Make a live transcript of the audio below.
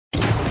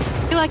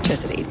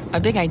Electricity, a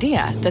big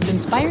idea that's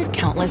inspired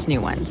countless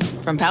new ones.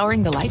 From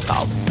powering the light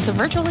bulb to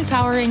virtually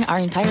powering our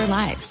entire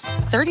lives.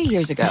 30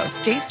 years ago,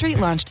 State Street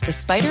launched the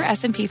Spider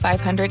S&P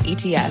 500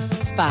 ETF,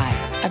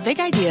 SPY. A big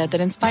idea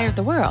that inspired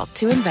the world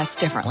to invest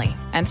differently.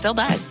 And still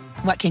does.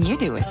 What can you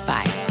do with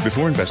SPY?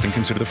 Before investing,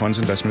 consider the fund's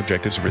investment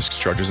objectives, risks,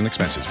 charges, and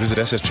expenses. Visit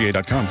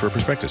ssga.com for a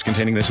prospectus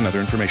containing this and other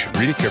information.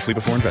 Read it carefully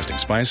before investing.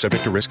 SPY is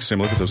subject to risks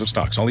similar to those of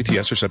stocks. All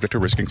ETFs are subject to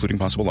risk, including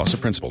possible loss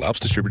of principal. Alps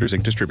Distributors,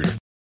 Inc. Distributor.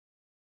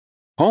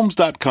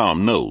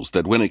 Homes.com knows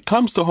that when it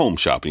comes to home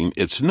shopping,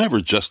 it's never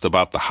just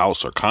about the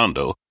house or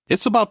condo.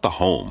 It's about the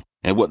home.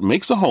 And what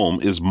makes a home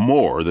is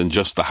more than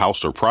just the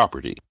house or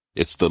property.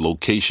 It's the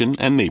location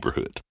and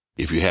neighborhood.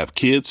 If you have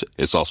kids,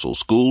 it's also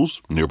schools,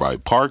 nearby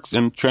parks,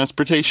 and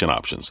transportation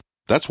options.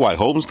 That's why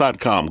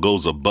Homes.com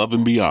goes above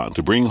and beyond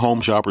to bring home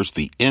shoppers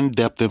the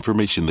in-depth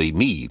information they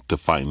need to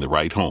find the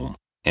right home.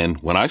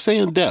 And when I say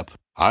in-depth,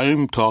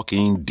 I'm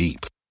talking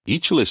deep.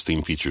 Each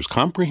listing features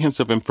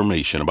comprehensive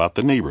information about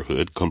the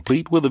neighborhood,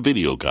 complete with a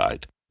video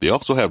guide. They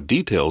also have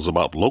details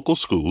about local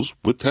schools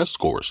with test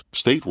scores,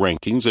 state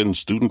rankings, and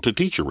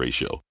student-to-teacher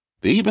ratio.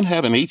 They even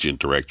have an agent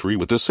directory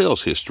with the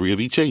sales history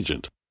of each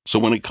agent. So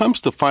when it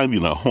comes to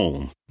finding a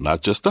home,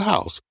 not just a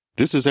house,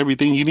 this is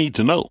everything you need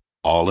to know,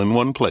 all in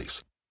one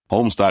place.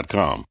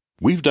 Homes.com.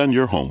 We've done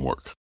your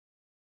homework.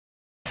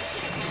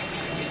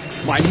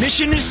 My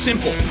mission is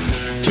simple,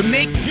 to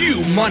make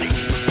you money.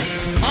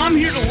 I'm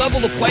here to level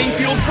the playing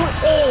field for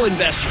all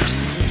investors.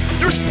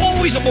 There's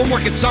always a bull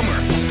market somewhere,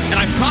 and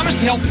I promise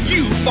to help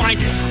you find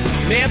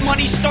it. Mad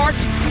Money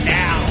starts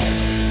now.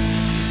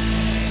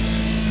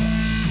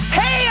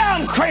 Hey,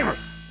 I'm Cramer.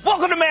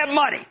 Welcome to Mad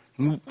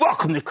Money.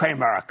 Welcome to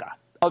Cramerica.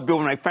 I'll be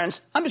with my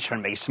friends. I'm just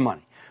trying to make some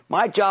money.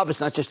 My job is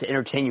not just to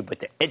entertain you,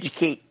 but to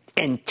educate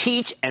and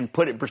teach and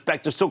put it in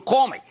perspective. So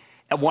call me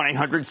at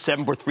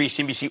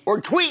 1-800-743-CNBC or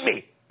tweet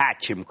me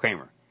at Jim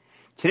Cramer.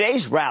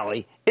 Today's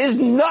rally is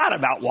not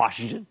about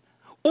Washington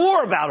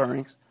or about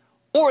earnings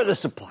or the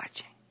supply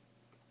chain.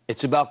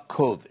 It's about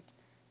COVID,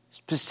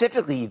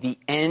 specifically the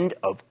end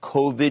of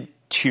COVID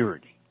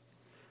tyranny.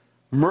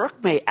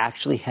 Merck may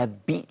actually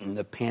have beaten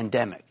the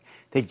pandemic.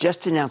 They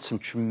just announced some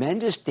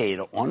tremendous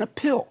data on a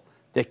pill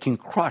that can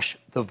crush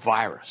the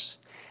virus.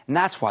 And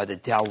that's why the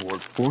Dow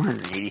roared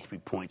 483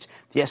 points.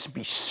 The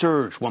S&P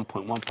surged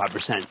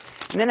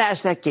 1.15%. And then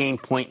NASDAQ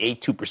gained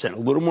 0.82%, a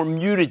little more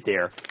muted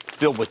there,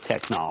 filled with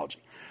technology.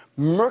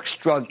 Merck's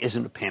drug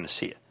isn't a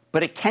panacea,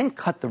 but it can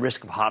cut the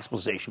risk of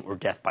hospitalization or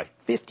death by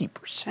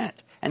 50%.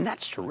 And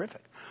that's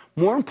terrific.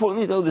 More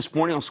importantly, though, this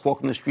morning on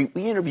Squawk on the Street,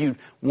 we interviewed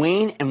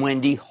Wayne and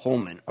Wendy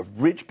Holman of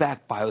Ridgeback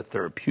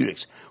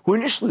Biotherapeutics, who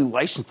initially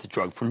licensed the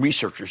drug from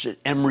researchers at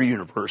Emory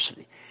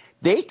University.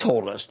 They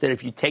told us that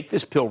if you take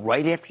this pill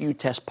right after you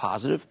test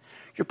positive,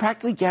 you're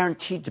practically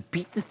guaranteed to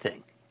beat the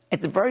thing.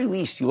 At the very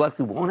least, you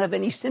likely won't have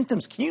any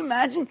symptoms. Can you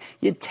imagine?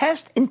 You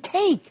test and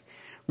take.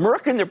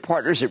 Merck and their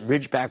partners at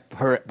Ridgeback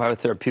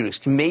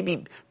Biotherapeutics can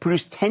maybe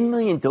produce 10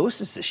 million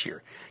doses this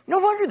year. No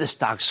wonder the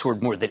stock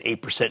soared more than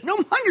 8%. No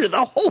wonder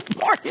the whole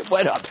market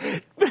went up.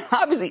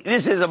 Obviously,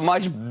 this is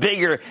much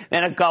bigger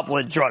than a couple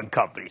of drug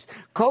companies.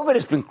 COVID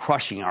has been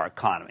crushing our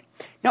economy.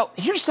 Now,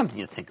 here's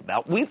something to think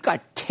about. We've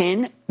got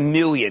 10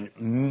 million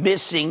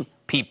missing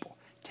people.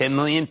 10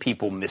 million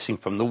people missing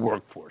from the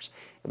workforce.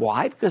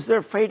 Why? Because they're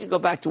afraid to go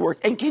back to work.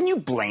 And can you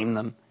blame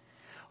them?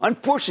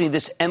 Unfortunately,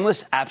 this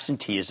endless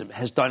absenteeism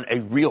has done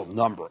a real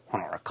number on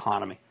our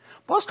economy.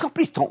 Most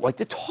companies don't like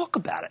to talk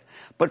about it.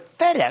 But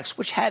FedEx,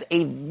 which had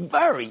a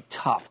very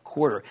tough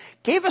quarter,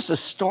 gave us a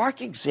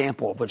stark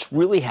example of what's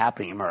really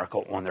happening in America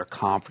on their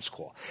conference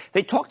call.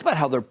 They talked about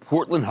how their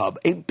Portland hub,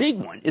 a big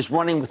one, is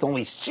running with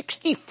only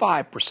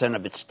 65%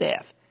 of its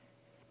staff.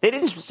 They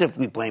didn't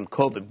specifically blame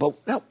COVID,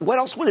 but what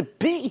else would it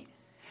be?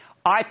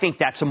 I think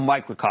that's a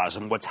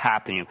microcosm of what's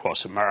happening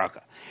across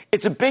America.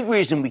 It's a big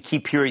reason we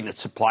keep hearing that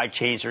supply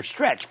chains are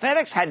stretched.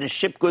 FedEx had to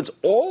ship goods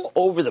all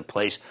over the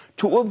place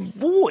to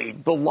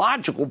avoid the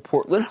logical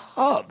Portland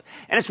hub.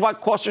 And it's why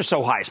costs are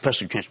so high,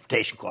 especially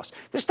transportation costs.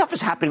 This stuff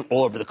is happening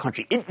all over the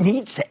country. It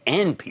needs to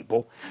end,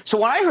 people. So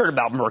when I heard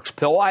about Merck's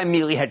pill, I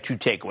immediately had two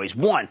takeaways.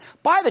 One,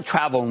 buy the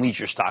travel and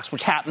leisure stocks,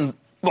 which happened,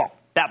 well,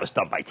 that was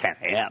done by 10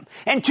 a.m.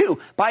 And two,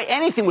 buy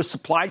anything with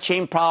supply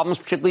chain problems,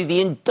 particularly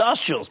the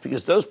industrials,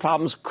 because those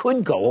problems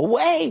could go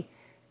away.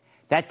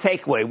 That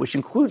takeaway, which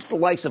includes the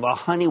likes of a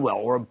Honeywell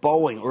or a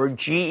Boeing or a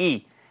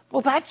GE,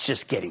 well, that's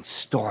just getting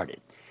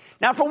started.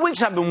 Now, for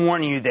weeks, I've been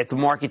warning you that the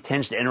market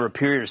tends to enter a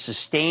period of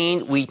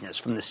sustained weakness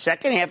from the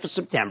second half of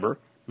September.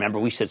 Remember,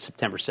 we said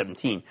September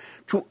 17,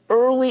 to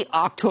early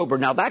October.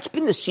 Now, that's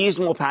been the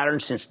seasonal pattern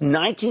since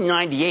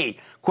 1998,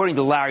 according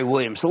to Larry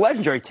Williams, the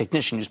legendary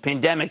technician whose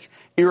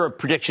pandemic-era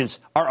predictions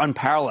are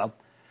unparalleled.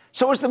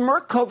 So is the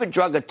Merck COVID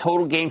drug a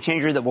total game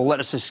changer that will let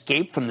us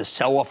escape from the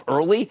sell-off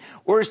early?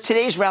 Or is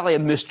today's rally a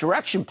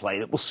misdirection play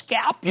that will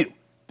scalp you?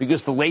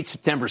 Because the late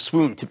September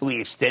swoon typically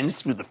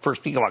extends through the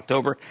first week of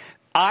October.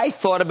 I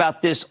thought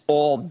about this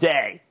all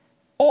day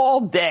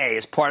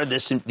as part of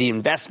this, the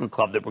investment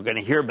club that we're going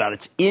to hear about.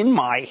 It's in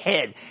my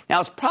head. Now,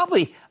 it's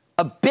probably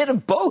a bit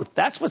of both.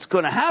 That's what's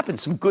going to happen,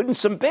 some good and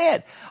some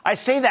bad. I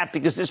say that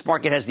because this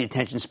market has the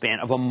attention span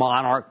of a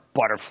monarch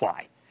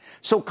butterfly.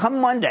 So come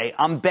Monday,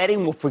 I'm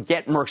betting we'll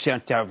forget Merck's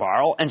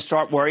antiviral and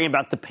start worrying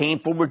about the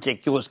painful,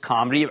 ridiculous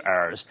comedy of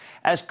errors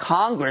as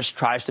Congress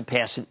tries to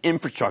pass an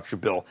infrastructure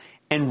bill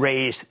and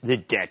raise the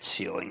debt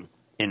ceiling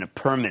in a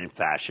permanent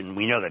fashion.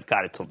 We know they've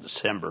got it till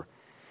December.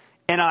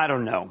 And I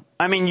don't know.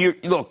 I mean,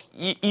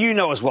 you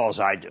know as well as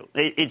I do.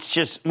 It's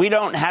just we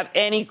don't have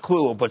any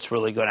clue of what's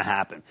really going to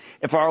happen.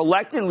 If our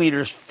elected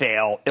leaders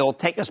fail, it'll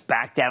take us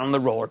back down on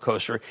the roller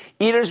coaster,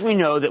 even as we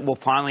know that we'll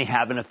finally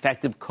have an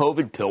effective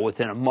COVID pill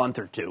within a month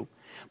or two.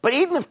 But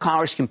even if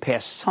Congress can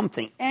pass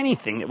something,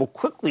 anything,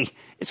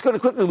 it's going to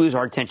quickly lose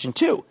our attention,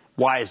 too.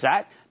 Why is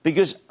that?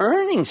 Because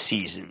earnings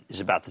season is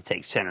about to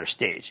take center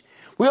stage.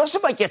 We also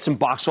might get some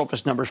box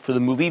office numbers for the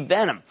movie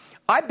Venom.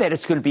 I bet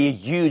it's going to be a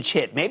huge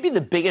hit, maybe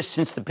the biggest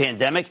since the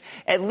pandemic,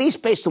 at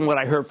least based on what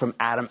I heard from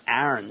Adam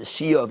Aron, the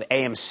CEO of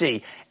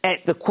AMC,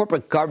 at the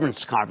corporate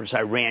governance conference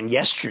I ran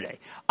yesterday.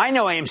 I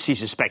know AMC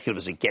is as speculative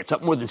as it gets,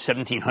 up more than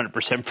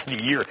 1,700% for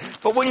the year.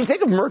 But when you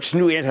think of Merck's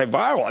new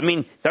antiviral, I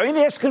mean, don't you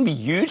think that's going to be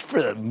used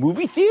for the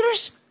movie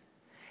theaters?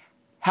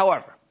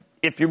 However,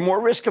 if you're more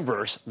risk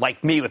averse,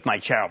 like me with my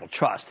charitable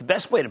trust, the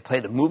best way to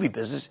play the movie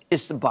business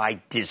is to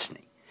buy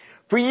Disney.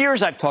 For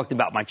years, I've talked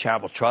about my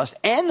charitable trust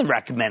and the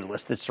recommended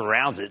list that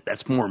surrounds it.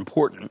 That's more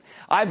important.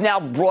 I've now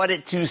brought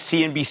it to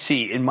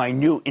CNBC in my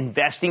new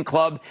investing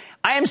club.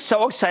 I am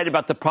so excited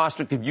about the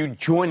prospect of you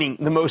joining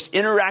the most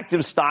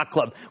interactive stock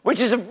club, which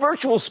is a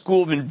virtual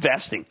school of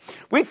investing.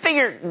 We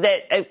figured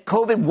that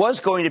COVID was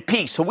going to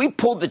peak, so we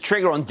pulled the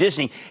trigger on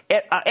Disney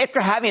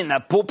after having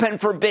that bullpen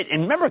for a bit.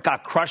 And remember, it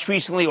got crushed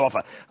recently off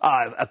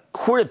a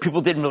core that people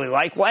didn't really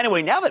like. Well,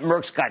 anyway, now that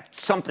Merck's got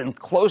something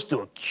close to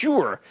a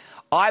cure,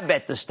 I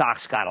bet the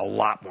stock's got a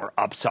lot more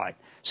upside.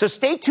 So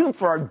stay tuned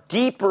for our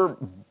deeper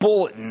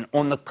bulletin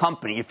on the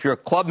company if you're a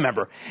club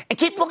member. And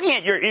keep looking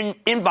at your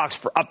inbox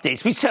for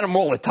updates. We send them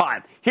all the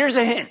time. Here's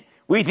a hint.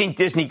 We think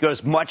Disney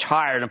goes much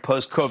higher in a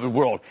post-COVID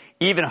world,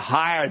 even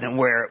higher than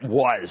where it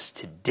was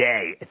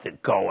today at the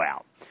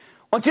go-out.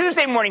 On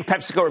Tuesday morning,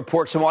 PepsiCo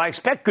reports, and while I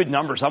expect good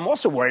numbers, I'm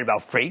also worried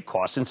about freight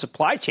costs and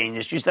supply chain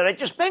issues that I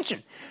just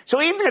mentioned.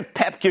 So even if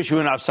Pep gives you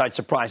an upside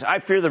surprise, I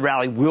fear the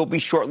rally will be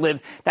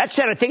short-lived. That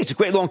said, I think it's a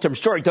great long-term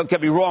story. Don't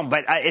get me wrong,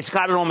 but it's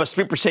got an almost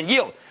 3%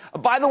 yield.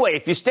 By the way,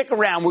 if you stick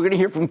around, we're going to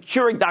hear from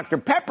Keurig Dr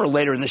Pepper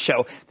later in the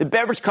show, the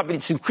beverage company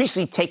that's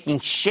increasingly taking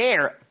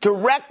share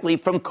directly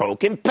from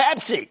Coke and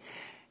Pepsi.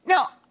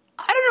 Now,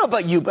 I don't know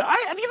about you, but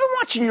have you been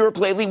watching Europe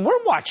lately?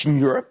 We're watching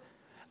Europe.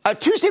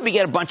 Tuesday, we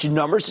get a bunch of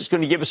numbers. It's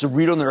going to give us a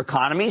read on their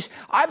economies.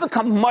 I've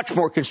become much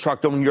more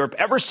constructive on Europe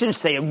ever since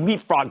they have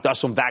leapfrogged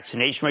us on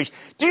vaccination rates.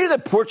 Do you know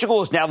that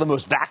Portugal is now the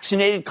most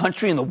vaccinated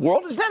country in the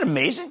world? Isn't that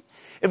amazing?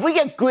 If we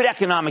get good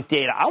economic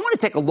data, I want to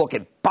take a look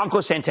at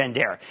Banco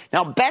Santander.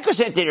 Now, Banco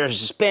Santander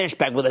is a Spanish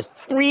bank with a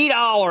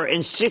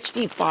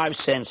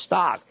 $3.65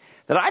 stock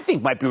that I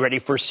think might be ready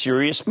for a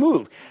serious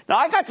move. Now,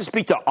 I got to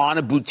speak to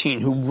Ana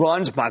Butin, who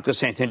runs Banco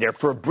Santander,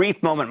 for a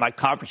brief moment at my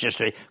conference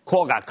yesterday.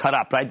 Call got cut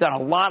up, but I've done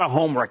a lot of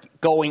homework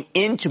going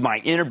into my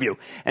interview.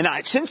 And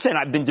since then,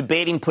 I've been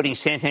debating putting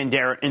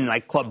Santander in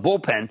my club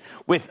bullpen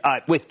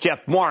with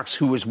Jeff Marks,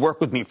 who has worked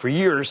with me for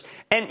years.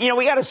 And, you know,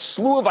 we got a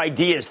slew of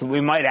ideas that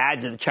we might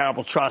add to the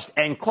charitable trust,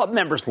 and club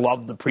members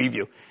love the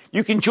preview.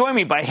 You can join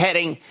me by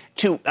heading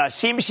to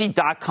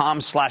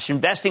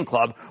cnbc.com/investing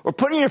club or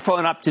putting your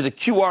phone up to the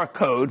QR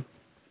code,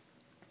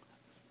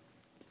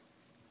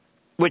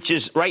 which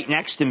is right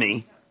next to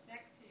me.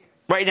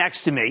 Right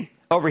next to me.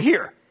 Over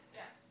here.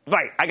 Yes.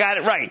 Right. I got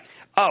it right.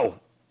 Oh,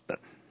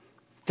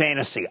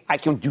 fantasy. I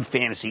can do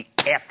fantasy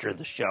after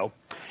the show.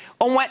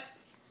 On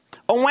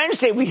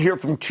Wednesday, we hear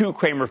from two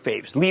Cramer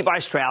faves, Levi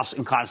Strauss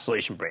and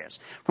Constellation Brands.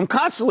 From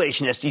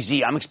Constellation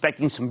SDZ, I'm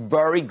expecting some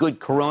very good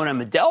Corona and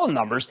Modelo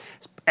numbers.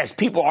 As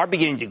people are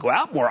beginning to go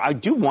out more, I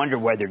do wonder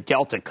whether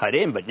Delta cut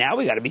in, but now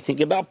we got to be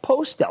thinking about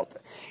post-Delta.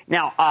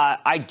 Now,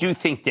 I do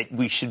think that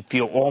we should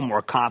feel all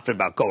more confident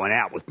about going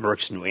out with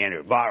Merck's new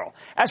antiviral.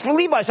 As for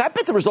Levi's, I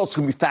bet the results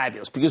are going to be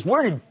fabulous because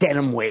we're in a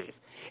denim wave.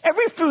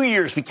 Every few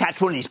years, we catch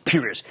one of these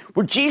periods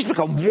where jeans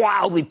become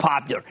wildly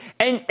popular,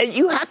 and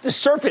you have to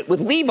surf it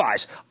with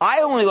Levi's. I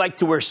only like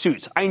to wear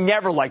suits. I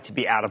never like to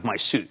be out of my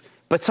suit.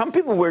 But some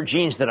people wear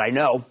jeans that I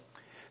know.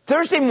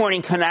 Thursday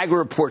morning, Conagra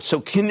reports, so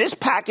can this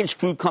packaged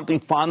food company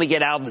finally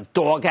get out of the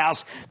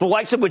doghouse, the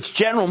likes of which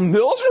General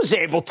Mills was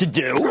able to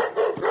do?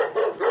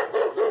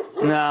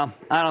 No,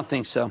 I don't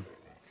think so.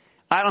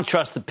 I don't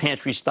trust the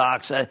pantry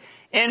stocks.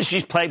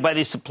 Industry's plagued by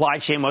these supply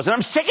chain woes, and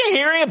I'm sick of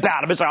hearing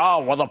about them. It's like,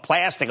 oh, well, the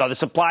plastic or the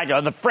supply chain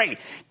or the freight.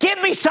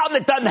 Give me something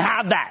that doesn't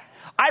have that.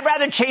 I'd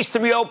rather chase the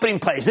reopening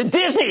plays, the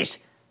Disneys.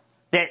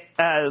 That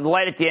the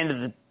light at the end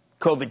of the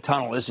COVID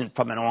tunnel isn't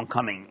from an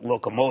oncoming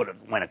locomotive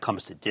when it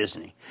comes to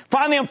Disney.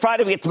 Finally, on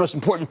Friday, we get the most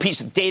important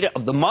piece of data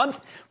of the month.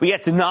 We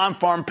get the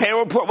non-farm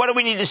payroll report. What do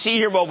we need to see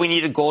here? Well, we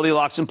need a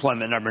Goldilocks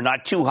employment number.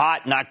 Not too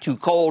hot, not too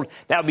cold.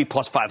 That would be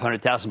plus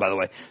 500,000, by the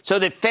way. So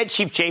that Fed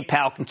Chief Jay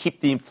Powell can keep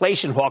the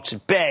inflation hawks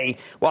at bay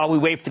while we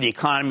wait for the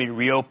economy to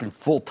reopen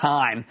full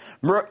time.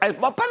 By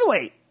the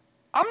way,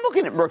 I'm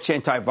looking at Merck's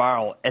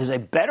antiviral as a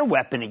better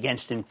weapon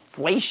against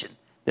inflation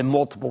than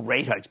multiple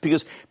rate hikes,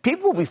 because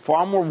people will be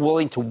far more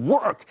willing to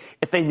work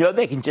if they know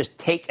they can just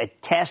take a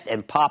test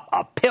and pop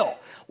a pill.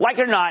 Like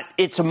it or not,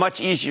 it's a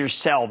much easier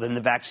sell than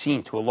the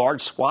vaccine to a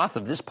large swath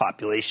of this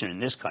population in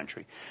this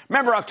country.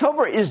 Remember,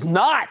 October is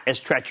not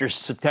as treacherous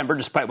as September,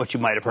 despite what you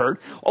might have heard,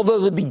 although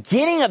the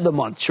beginning of the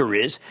month sure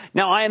is.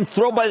 Now, I am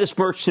thrilled by this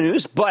Merck's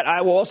news, but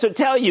I will also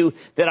tell you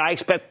that I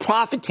expect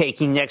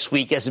profit-taking next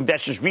week as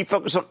investors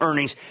refocus on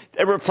earnings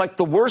that reflect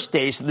the worst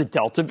days of the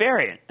Delta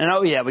variant. And,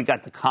 oh, yeah, we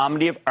got the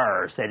comedy of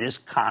errors. That is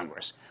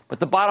Congress. But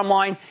the bottom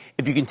line,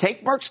 if you can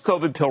take Merck's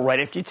COVID pill right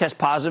after you test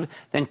positive,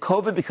 then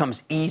COVID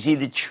becomes easy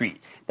to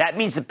treat. That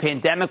means the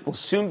pandemic will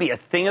soon be a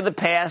thing of the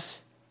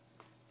past,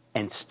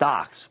 and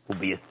stocks will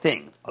be a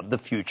thing of the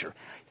future.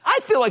 I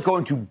feel like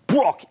going to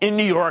Brooke in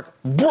New York.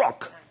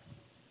 Brooke.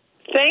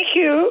 Thank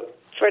you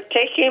for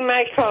taking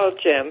my call,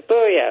 Jim.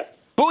 Booyah.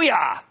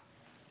 Booyah.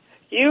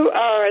 You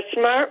are a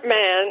smart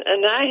man,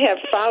 and I have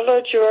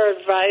followed your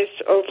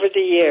advice over the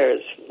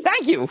years.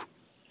 Thank you.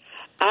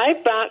 I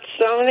bought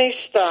Sony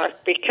stock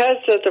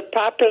because of the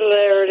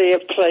popularity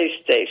of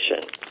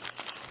PlayStation.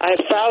 I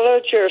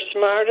followed your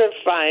smart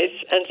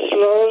advice and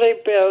slowly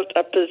built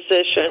a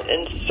position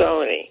in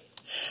Sony.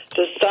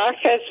 The stock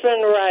has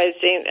been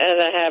rising, and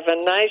I have a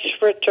nice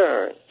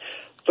return.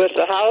 With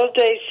the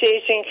holiday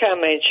season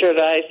coming, should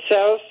I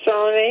sell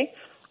Sony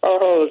or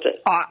hold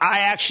it? I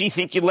actually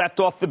think you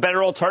left off the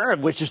better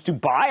alternative, which is to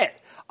buy it.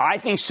 I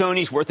think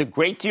Sony's worth a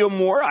great deal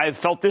more. I've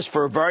felt this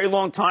for a very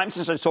long time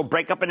since I saw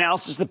breakup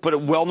analysis that put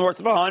it well north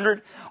of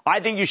 100.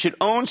 I think you should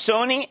own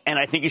Sony, and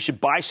I think you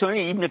should buy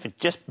Sony, even if it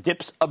just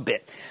dips a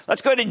bit.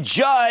 Let's go to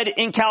Judd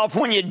in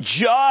California.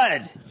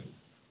 Judd.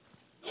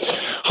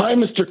 Hi,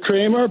 Mr.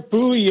 Cramer.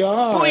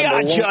 Booyah. Booyah,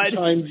 I'm a Judd.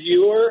 long-time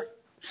viewer.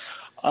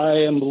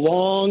 I am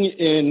long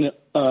in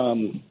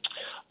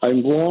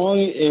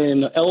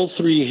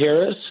L3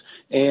 Harris,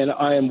 and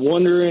I am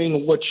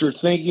wondering what you're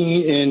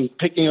thinking in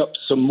picking up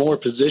some more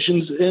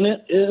positions in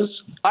it is.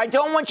 I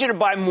don't want you to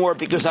buy more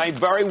because I'm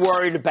very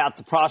worried about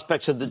the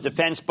prospects of the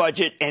defense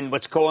budget, and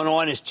what's going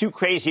on is too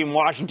crazy in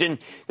Washington.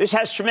 This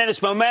has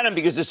tremendous momentum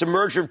because it's a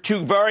merger of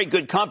two very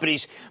good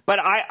companies. But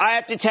I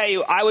have to tell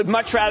you, I would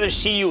much rather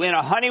see you in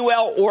a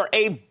Honeywell or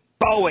a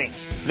Boeing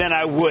than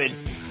I would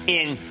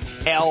in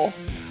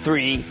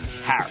L3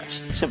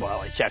 Harris. Simple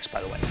LHX,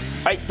 by the way.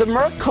 All right, the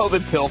Merck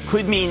COVID pill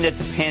could mean that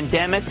the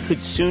pandemic could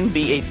soon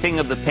be a thing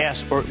of the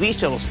past, or at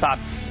least it'll stop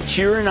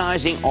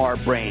tyrannizing our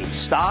brains.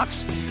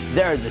 Stocks,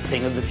 they're the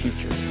thing of the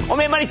future. Oh,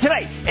 man, money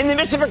today. In the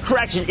midst of a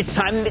correction, it's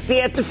time to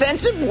get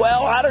defensive?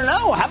 Well, I don't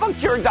know. How about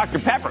Keurig Dr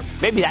Pepper?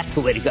 Maybe that's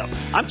the way to go.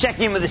 I'm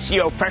checking in with the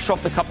CEO fresh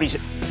off the company's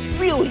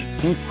really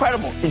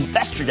incredible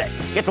investor day.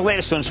 Get the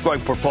latest on his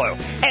growing portfolio.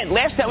 And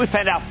last night we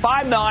found out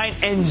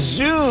Five9 and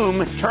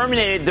Zoom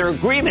terminated their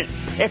agreement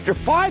after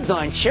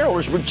Five9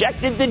 shareholders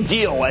rejected the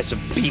deal as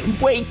being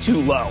way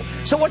too low.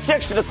 So what's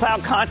next for the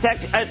cloud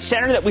contact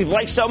center that we've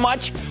liked so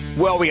much?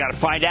 Well, we got to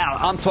find out.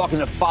 I'm talking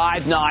to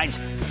Five9's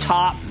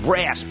top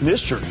brass,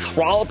 Mr.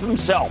 Trollope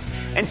himself.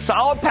 And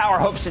Solid Power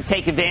hopes to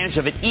take advantage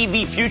of an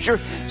EV future.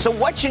 So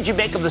what should you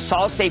make of the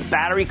solid-state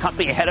battery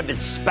company ahead of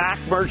its SPAC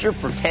merger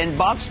for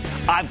 $10?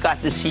 I've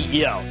got the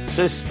CEO.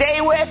 So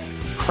stay with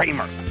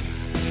Cramer.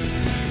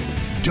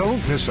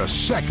 Don't miss a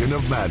second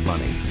of Mad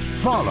Money.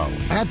 Follow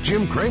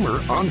 @Jim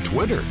Cramer on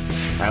Twitter.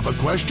 Have a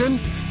question?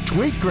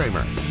 Tweet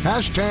Cramer.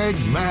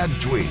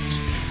 #MadTweets.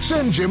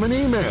 Send Jim an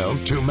email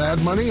to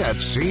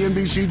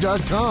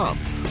madmoney@cnbc.com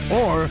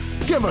or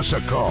give us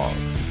a call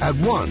at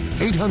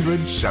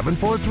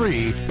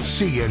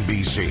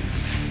 1-800-743-CNBC.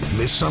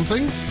 Miss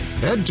something?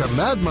 Head to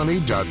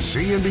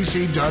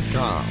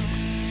madmoney.cnbc.com.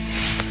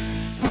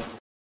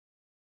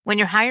 When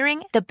you're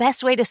hiring, the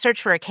best way to search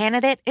for a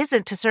candidate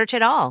isn't to search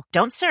at all.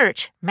 Don't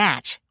search,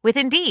 match with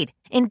Indeed.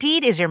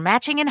 Indeed is your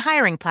matching and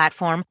hiring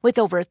platform with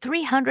over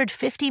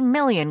 350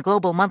 million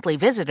global monthly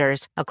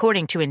visitors,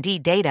 according to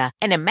Indeed data,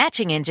 and a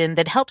matching engine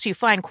that helps you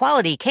find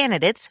quality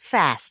candidates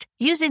fast.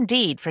 Use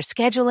Indeed for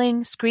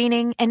scheduling,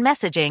 screening, and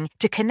messaging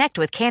to connect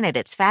with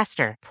candidates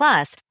faster.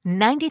 Plus,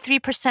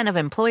 93% of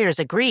employers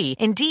agree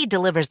Indeed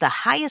delivers the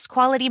highest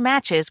quality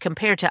matches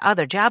compared to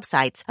other job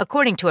sites,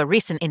 according to a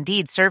recent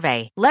Indeed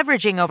survey.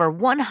 Leveraging over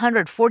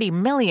 140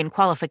 million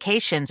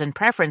qualifications and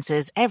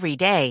preferences every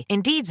day,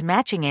 Indeed's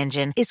matching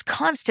engine is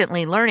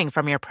constantly learning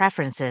from your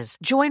preferences.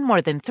 Join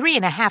more than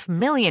 3.5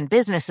 million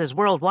businesses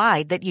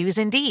worldwide that use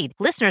Indeed.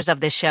 Listeners of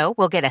this show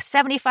will get a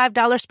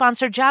 $75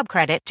 sponsored job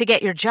credit to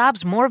get your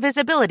jobs more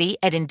visibility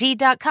at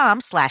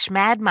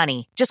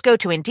Indeed.com/madmoney. Just go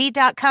to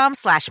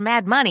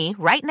Indeed.com/madmoney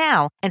right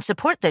now and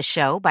support this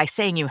show by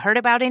saying you heard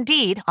about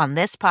Indeed on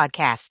this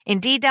podcast.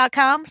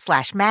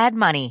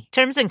 Indeed.com/madmoney.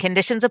 Terms and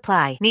conditions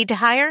apply. Need to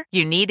hire?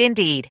 You need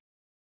Indeed.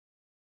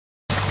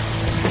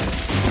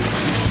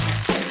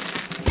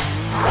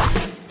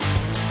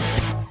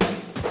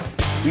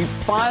 We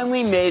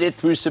finally made it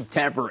through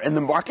September, and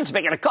the market's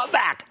making a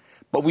comeback.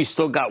 But we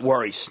still got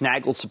worries.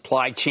 Snaggled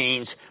supply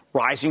chains,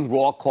 rising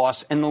raw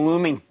costs, and the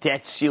looming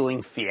debt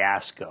ceiling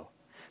fiasco.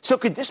 So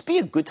could this be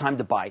a good time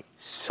to buy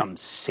some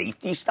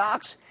safety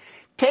stocks?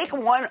 Take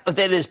one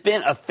that has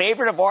been a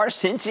favorite of ours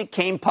since it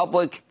came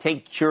public.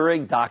 Take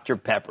Keurig Dr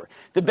Pepper.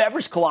 The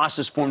beverage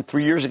colossus formed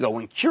 3 years ago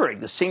when Keurig,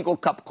 the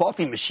single-cup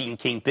coffee machine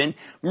kingpin,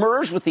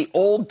 merged with the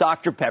old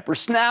Dr Pepper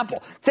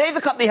Snapple. Today,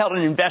 the company held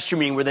an investor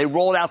meeting where they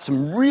rolled out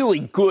some really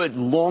good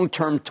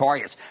long-term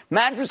targets.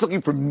 Management's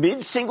looking for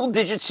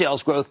mid-single-digit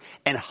sales growth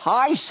and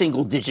high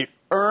single-digit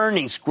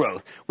earnings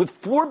growth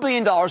with $4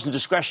 billion in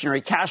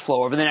discretionary cash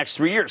flow over the next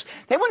 3 years.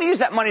 They want to use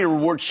that money to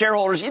reward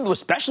shareholders, either with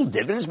special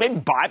dividends, maybe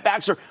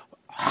buybacks, or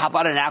how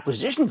about an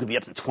acquisition? Could be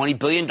up to $20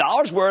 billion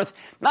worth.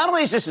 Not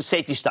only is this a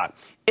safety stock,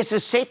 it's a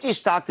safety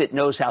stock that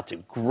knows how to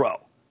grow.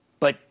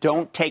 But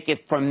don't take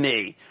it from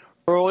me.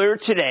 Earlier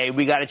today,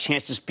 we got a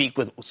chance to speak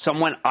with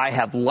someone I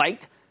have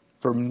liked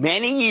for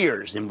many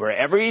years, and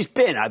wherever he's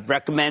been, I've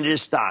recommended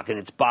his stock, and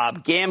it's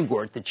Bob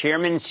Gamgort, the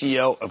chairman and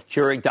CEO of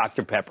Keurig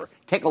Dr Pepper.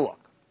 Take a look.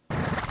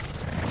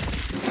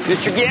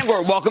 Mr.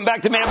 Gamgort, welcome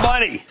back to Mad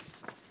Money.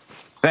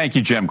 Thank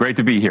you, Jim. Great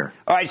to be here.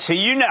 All right, so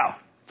you know,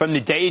 from the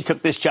day he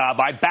took this job,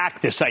 I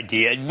backed this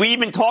idea. We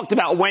even talked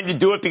about when to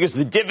do it because of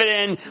the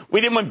dividend.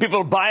 We didn't want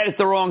people to buy it at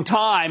the wrong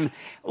time.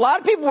 A lot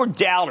of people were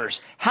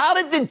doubters. How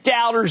did the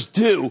doubters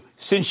do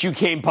since you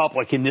came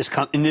public in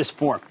this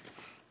form?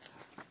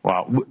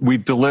 Well,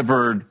 we've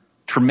delivered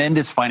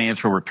tremendous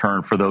financial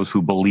return for those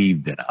who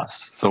believed in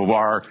us. So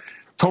our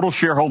total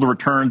shareholder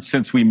return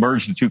since we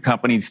merged the two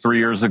companies 3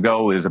 years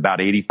ago is about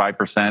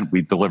 85%.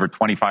 We've delivered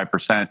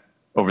 25%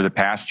 over the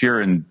past year,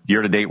 and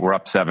year to date, we're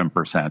up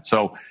 7%.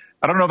 So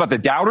I don't know about the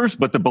doubters,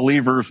 but the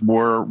believers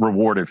were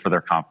rewarded for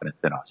their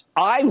confidence in us.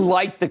 I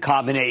like the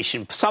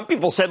combination. Some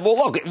people said, well,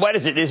 look, what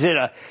is it? Is it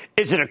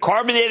a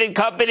carbonated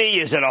company?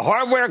 Is it a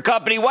hardware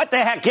company? What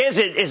the heck is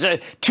it? Is it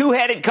a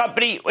two-headed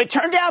company? It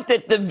turned out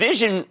that the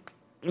vision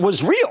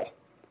was real.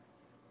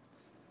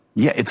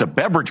 Yeah, it's a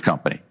beverage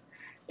company.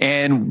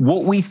 And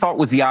what we thought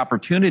was the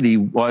opportunity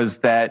was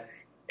that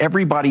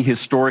everybody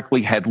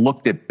historically had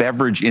looked at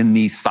beverage in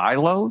these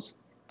silos,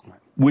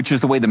 which is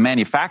the way the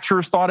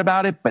manufacturers thought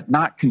about it, but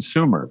not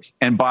consumers.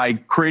 And by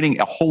creating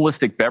a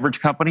holistic beverage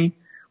company,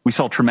 we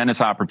saw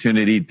tremendous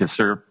opportunity to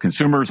serve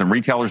consumers and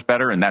retailers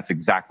better, and that's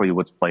exactly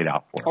what's played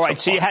out for us. All right,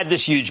 so you had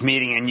this huge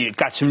meeting, and you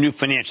got some new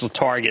financial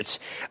targets.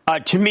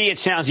 To me, it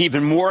sounds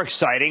even more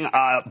exciting,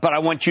 but I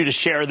want you to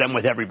share them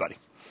with everybody.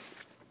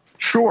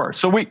 Sure.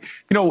 So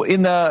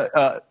in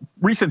the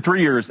recent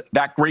 3 years,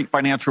 that great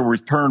financial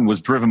return was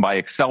driven by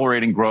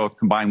accelerating growth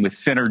combined with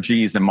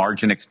synergies and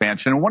margin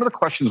expansion. And one of the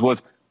questions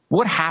was,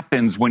 what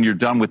happens when you're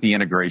done with the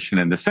integration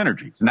and the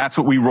synergies? And that's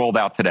what we rolled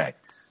out today.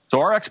 So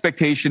our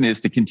expectation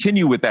is to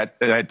continue with that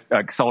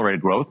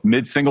accelerated growth,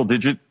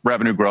 mid-single-digit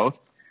revenue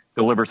growth,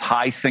 delivers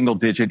high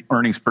single-digit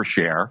earnings per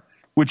share,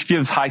 which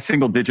gives high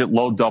single-digit,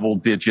 low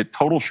double-digit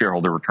total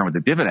shareholder return with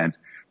the dividends.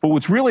 But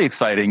what's really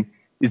exciting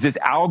is this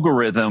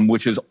algorithm,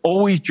 which has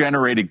always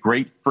generated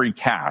great free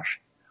cash.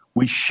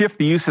 We shift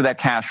the use of that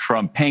cash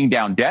from paying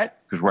down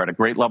debt, because we're at a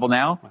great level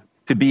now,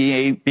 to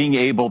being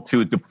able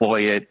to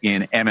deploy it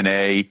in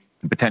M&A,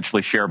 and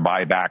potentially share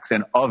buybacks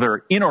and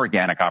other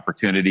inorganic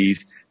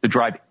opportunities to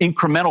drive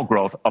incremental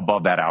growth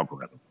above that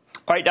algorithm.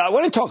 All right, now I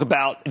want to talk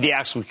about the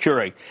actual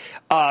Keurig.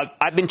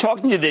 I've been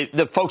talking to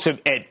the folks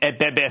at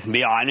Bed Bath &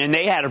 Beyond, and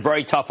they had a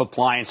very tough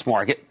appliance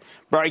market.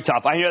 Very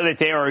tough. I know that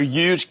they are a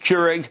huge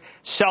Keurig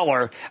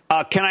seller.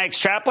 Can I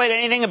extrapolate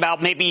anything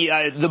about maybe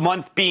the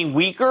month being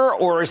weaker,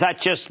 or is that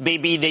just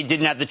maybe they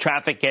didn't have the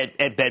traffic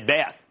at Bed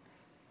Bath?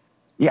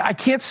 Yeah, I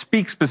can't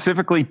speak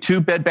specifically to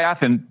Bed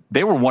Bath, and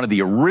they were one of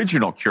the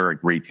original Keurig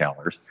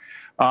retailers.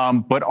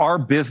 But our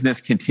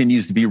business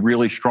continues to be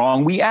really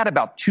strong. We add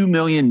about 2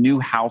 million new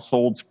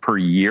households per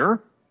year,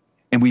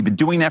 and we've been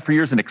doing that for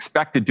years and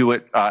expect to do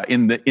it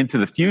into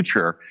the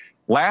future.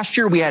 Last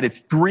year, we added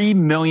 3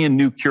 million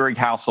new Keurig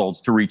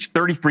households to reach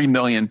 33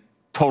 million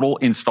total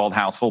installed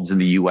households in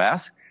the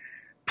U.S.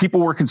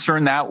 People were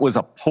concerned that was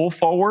a pull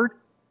forward.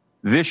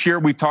 This year,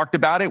 we talked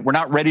about it. We're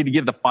not ready to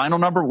give the final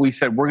number. We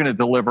said we're going to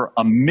deliver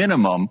a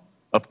minimum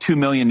of 2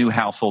 million new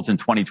households in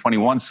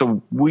 2021.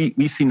 So we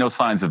see no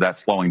signs of that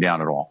slowing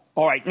down at all.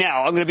 All right.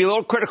 Now, I'm going to be a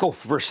little critical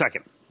for a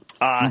second.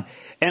 And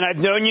I've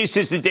known you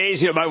since the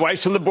days, my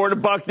wife's on the board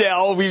of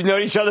Bucknell. We've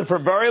known each other for a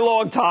very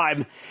long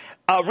time.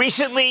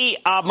 Recently,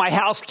 my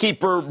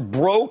housekeeper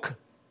broke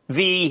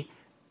the,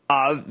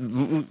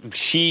 I'm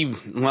showing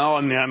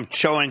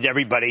it to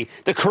everybody,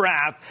 the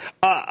carafe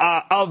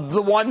of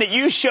the one that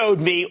you showed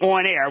me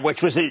on air,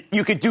 which was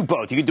you could do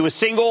both. You could do a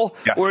single,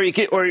 yes, or you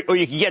could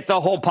get the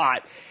whole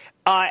pot.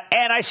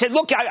 And I said,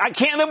 look, I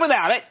can't live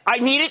without it. I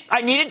need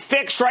it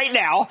fixed right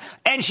now.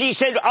 And she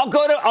said, I'll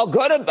go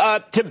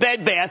to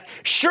Bed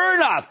Bath. Sure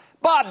enough,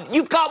 Bob,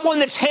 you've got one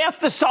that's half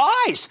the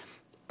size.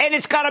 And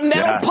it's got a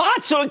metal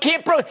pot, so it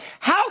can't.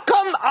 How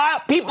come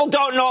people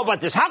don't know about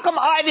this? How come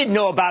I didn't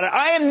know about it?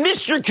 I am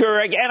Mr.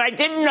 Keurig, and I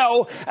didn't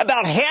know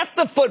about half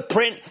the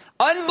footprint.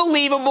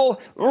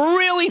 Unbelievable,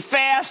 really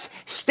fast,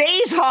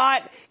 stays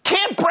hot,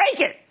 can't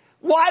break it.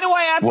 Why do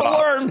I have to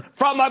learn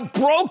from a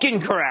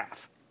broken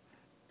carafe?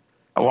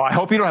 Well, I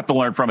hope you don't have to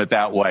learn from it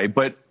that way.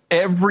 But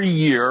every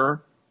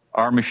year,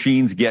 our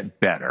machines get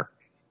better.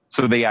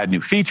 So they add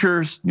new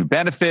features, new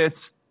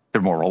benefits.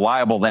 They're more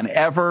reliable than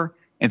ever.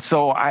 And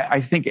so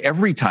I think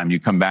every time you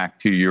come back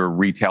to your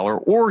retailer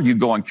or you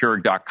go on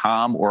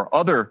Keurig.com or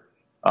other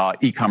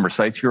e-commerce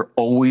sites, you're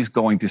always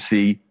going to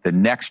see the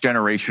next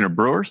generation of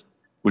brewers,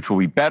 which will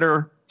be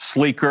better,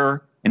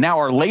 sleeker. And now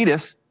our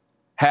latest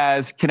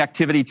has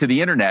connectivity to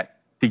the internet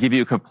to give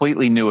you a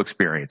completely new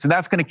experience. And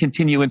that's going to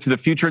continue into the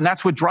future. And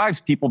that's what drives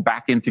people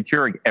back into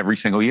Keurig every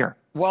single year.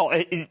 Well,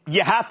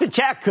 you have to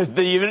check because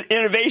the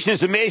innovation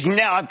is amazing.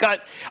 Now I've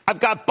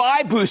got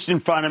Buy Boost in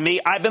front of me.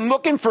 I've been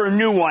looking for a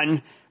new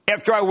one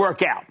after I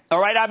work out.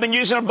 All right. I've been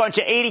using a bunch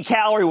of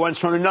 80-calorie ones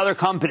from another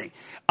company.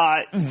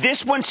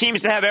 This one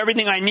seems to have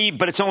everything I need,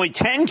 but it's only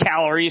 10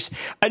 calories.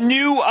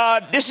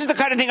 This is the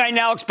kind of thing I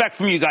now expect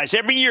from you guys.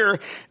 Every year,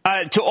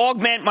 to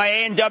augment my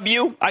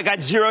A&W, I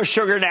got zero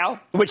sugar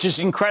now, which is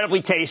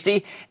incredibly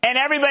tasty. And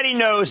everybody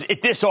knows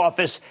at this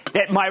office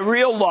that my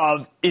real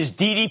love is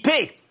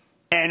DDP.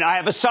 And I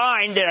have a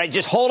sign that I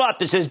just hold up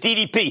that says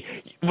DDP,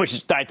 which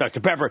is Diet Dr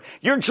Pepper.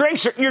 Your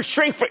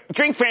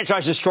drink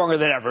franchise is stronger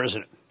than ever,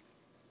 isn't it?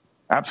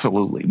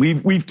 Absolutely.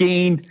 We've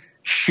gained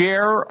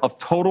share of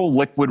total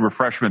liquid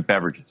refreshment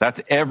beverages. That's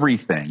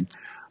everything.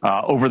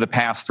 Over the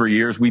past 3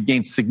 years, we've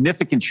gained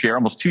significant share,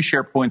 almost 2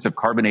 share points of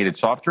carbonated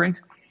soft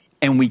drinks.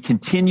 And we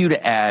continue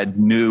to add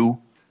new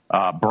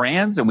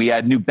brands, and we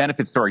add new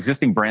benefits to our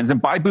existing brands.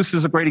 And Buy Boost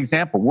is a great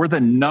example. We're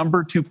the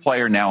number 2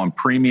 player now in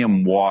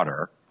premium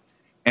water.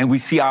 And we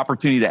see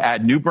opportunity to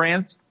add new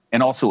brands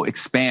and also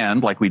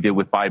expand like we did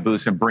with Buy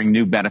Boost and bring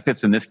new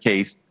benefits, in this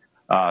case,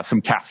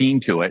 some caffeine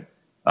to it,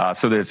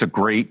 so that it's a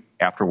great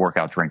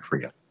after-workout drink for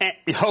you.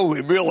 Oh,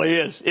 it really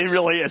is. It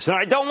really is.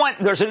 And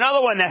there's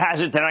another one that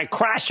has it that I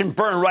crash and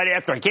burn right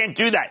after. I can't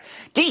do that.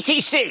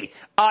 DTC,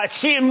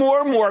 seeing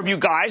more and more of you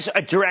guys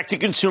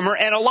direct-to-consumer,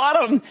 and a lot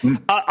of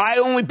them,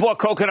 I only bought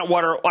coconut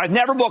water. I've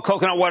never bought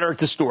coconut water at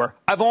the store.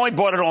 I've only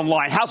bought it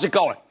online. How's it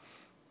going?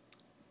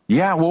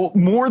 Yeah, well,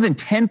 more than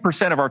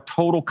 10% of our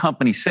total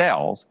company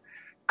sales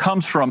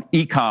comes from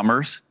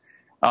e-commerce,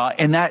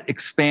 and that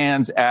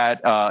expands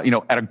at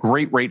a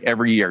great rate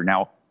every year.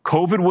 Now,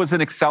 COVID was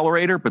an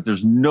accelerator, but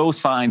there's no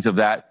signs of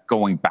that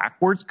going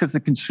backwards because the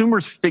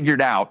consumers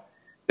figured out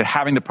that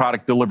having the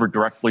product delivered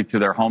directly to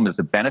their home is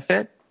a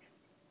benefit.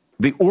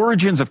 The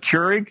origins of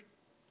Keurig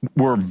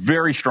were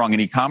very strong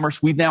in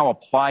e-commerce. We've now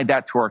applied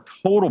that to our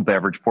total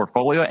beverage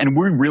portfolio, and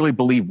we really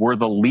believe we're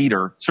the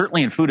leader,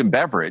 certainly in food and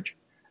beverage,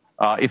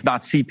 if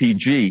not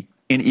CPG,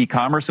 in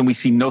e-commerce, and we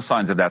see no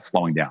signs of that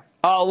slowing down.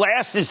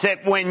 Last is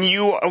that when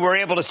you were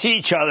able to see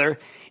each other,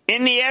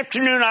 in the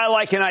afternoon, I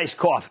like an iced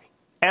coffee.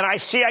 And I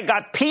see I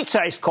got Pete's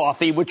iced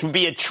coffee, which would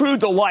be a true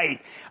delight.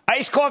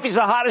 Iced coffee is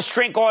the hottest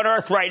drink on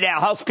earth right now.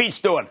 How's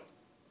Pete's doing?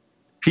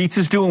 Pete's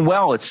is doing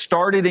well. It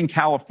started in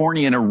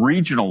California in a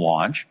regional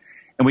launch,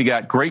 and we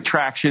got great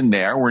traction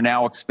there. We're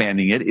now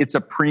expanding it. It's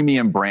a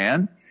premium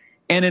brand.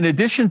 And in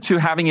addition to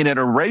having it in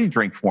a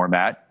ready-drink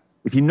format,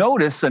 if you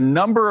notice, a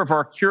number of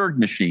our Keurig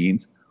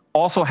machines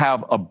also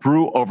have a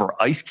brew over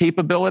ice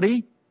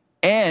capability,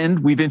 and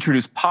we've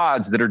introduced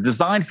pods that are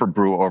designed for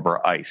brew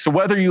over ice. So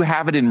whether you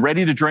have it in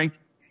ready to drink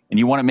and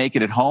you want to make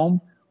it at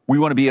home, we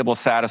want to be able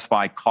to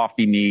satisfy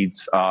coffee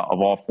needs of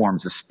all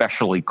forms,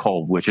 especially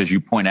cold, which, as you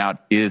point out,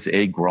 is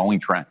a growing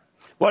trend.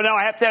 Well, no,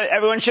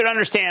 everyone should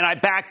understand, I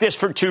back this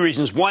for 2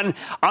 reasons. One,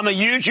 I'm a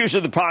huge user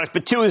of the product,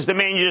 but 2 is the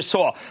man you just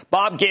saw,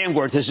 Bob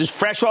Gamgort. This is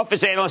fresh off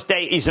his analyst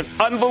day. He's an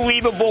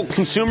unbelievable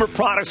consumer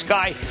products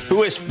guy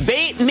who has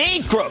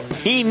made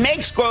growth. He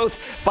makes growth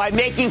by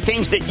making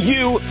things that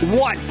you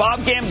want.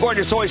 Bob Gamgort,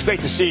 it's always great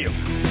to see you.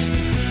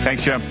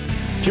 Thanks, Jim.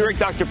 Keurig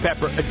Dr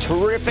Pepper, a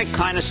terrific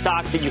kind of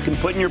stock that you can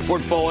put in your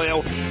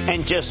portfolio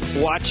and just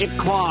watch it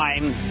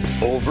climb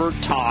over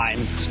time.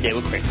 Stay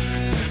with Cramer.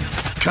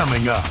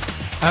 Coming up,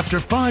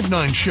 after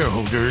Five9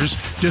 shareholders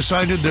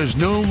decided there's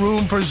no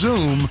room for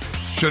Zoom,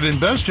 should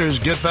investors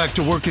get back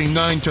to working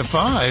 9 to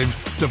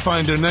 5 to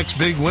find their next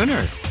big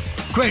winner?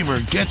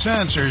 Cramer gets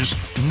answers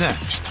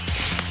next.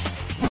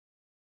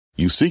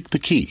 You seek the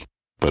key,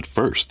 but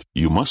first,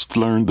 you must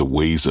learn the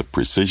ways of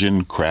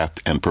precision,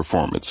 craft, and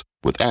performance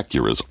with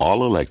Acura's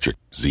all-electric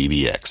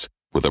ZDX.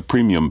 With a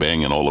premium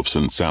Bang &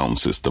 Olufsen sound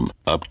system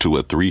up to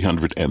a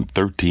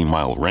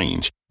 313-mile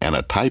range and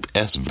a Type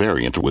S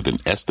variant with an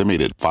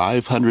estimated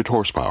 500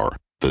 horsepower,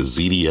 the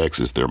ZDX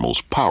is their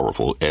most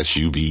powerful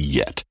SUV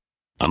yet.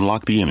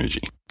 Unlock the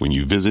energy when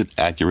you visit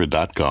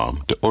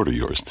Acura.com to order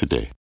yours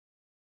today.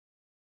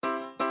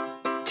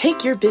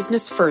 Take your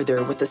business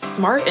further with the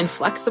smart and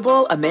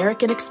flexible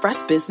American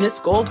Express Business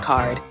Gold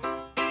Card.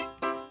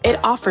 It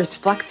offers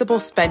flexible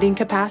spending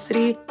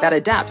capacity that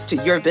adapts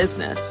to your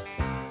business.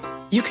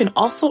 You can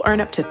also earn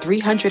up to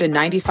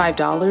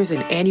 $395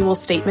 in annual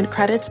statement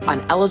credits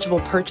on eligible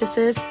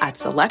purchases at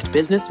select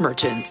business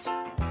merchants.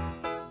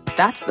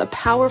 That's the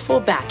powerful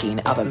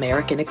backing of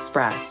American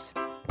Express.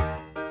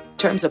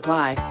 Terms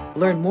apply.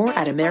 Learn more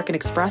at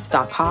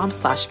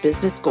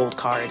americanexpress.com/business gold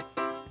card.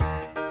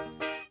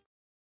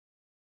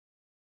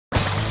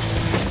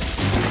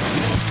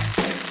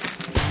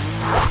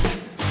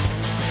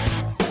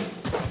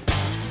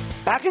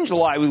 Back in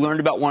July, we learned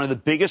about one of the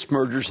biggest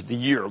mergers of the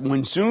year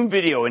when Zoom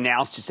Video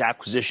announced its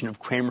acquisition of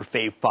Cramer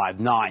fave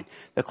Five9,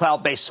 the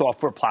cloud-based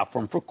software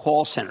platform for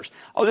call centers.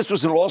 Oh, this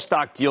was an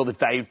all-stock deal that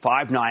valued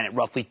Five9 at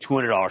roughly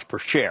 $200 per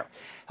share.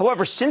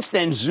 However, since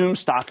then, Zoom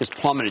stock has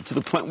plummeted to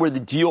the point where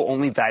the deal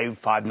only valued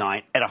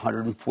Five9 at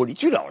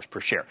 $142 per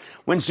share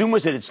when Zoom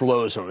was at its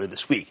lows earlier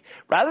this week.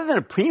 Rather than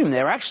a premium,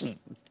 they were actually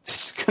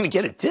going to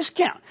get a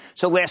discount.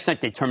 So last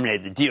night they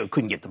terminated the deal,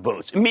 couldn't get the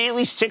votes.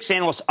 Immediately, 6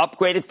 analysts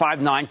upgraded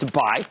Five9 to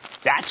buy.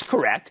 That's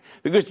correct,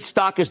 because the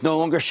stock is no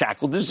longer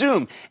shackled to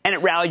Zoom, and it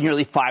rallied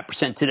nearly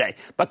 5% today.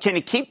 But can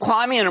it keep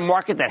climbing in a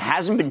market that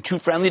hasn't been too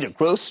friendly to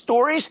growth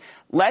stories?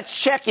 Let's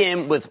check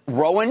in with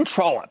Rowan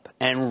Trollope.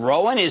 And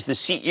Rowan is the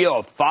CEO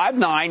of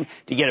Five9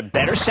 to get a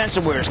better sense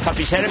of where his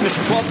company's headed.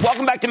 Mr. Trollope,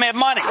 welcome back to Mad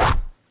Money.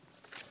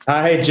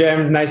 Hey,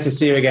 Jim. Nice to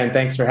see you again.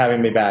 Thanks for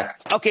having me back.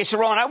 Okay, so,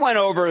 Rowan, I went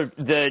over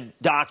the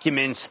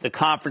documents, the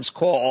conference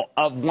call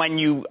of when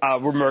you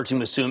were merging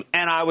with Zoom,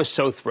 and I was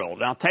so thrilled.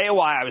 And I'll tell you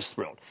why I was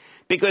thrilled.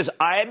 Because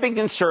I had been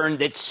concerned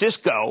that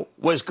Cisco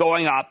was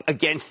going up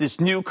against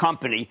this new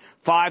company,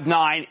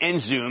 Five9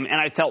 and Zoom, and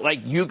I felt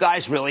like you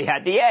guys really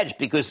had the edge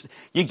because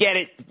you get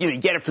it, you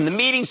get it from the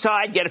meeting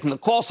side, get it from the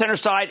call center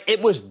side.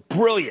 It was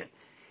brilliant.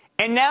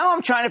 And now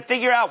I'm trying to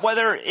figure out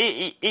whether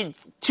I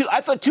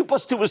thought 2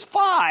 plus 2 was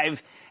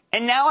 5.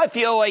 And now I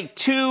feel like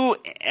 2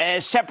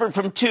 separate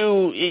from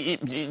 2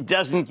 it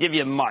doesn't give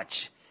you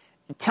much.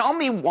 Tell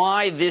me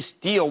why this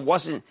deal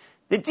wasn't.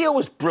 The deal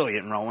was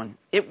brilliant, Rowan.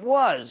 It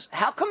was.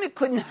 How come it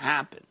couldn't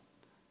happen?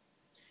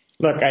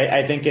 Look,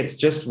 I think it's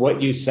just what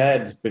you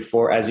said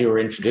before as you were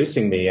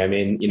introducing me. I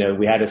mean,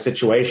 we had a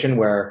situation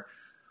where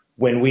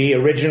when we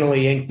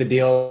originally inked the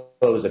deal,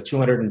 it was a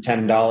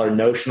 $210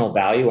 notional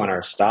value on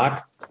our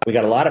stock. We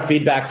got a lot of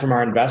feedback from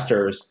our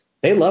investors.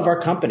 They love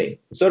our company.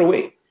 So do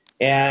we.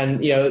 And,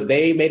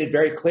 they made it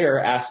very clear,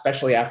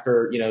 especially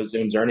after,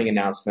 Zoom's earning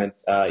announcement,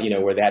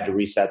 where they had to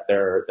reset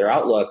their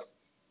outlook,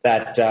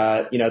 that,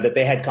 that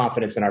they had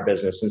confidence in our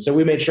business. And so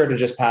we made sure to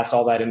just pass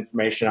all that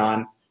information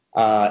on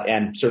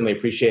and certainly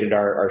appreciated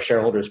our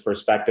shareholders'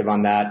 perspective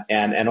on that.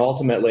 And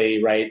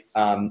ultimately, right,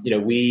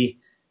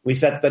 we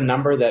set the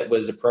number that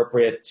was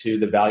appropriate to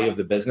the value of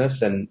the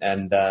business. And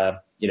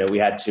we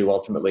had to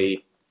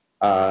ultimately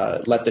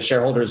let the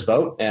shareholders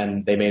vote.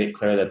 And they made it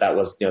clear that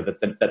was,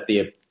 that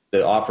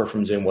the offer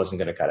from Zoom wasn't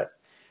going to cut it.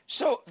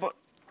 So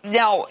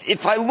now,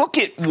 if I look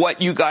at what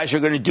you guys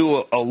are going to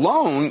do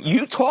alone,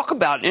 you talk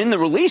about in the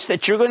release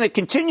that you're going to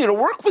continue to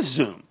work with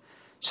Zoom.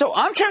 So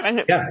I'm trying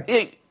to.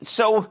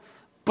 Yeah.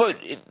 But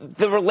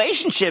the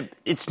relationship,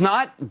 it's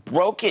not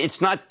broken. It's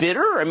not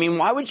bitter. I mean,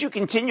 why would you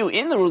continue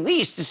in the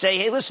release to say,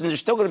 hey, listen, they're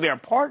still going to be our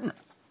partner?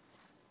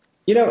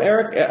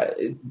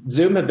 Eric,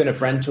 Zoom have been a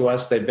friend to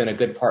us. They've been a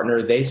good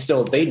partner. They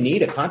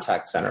need a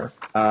contact center.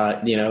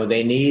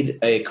 They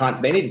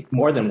need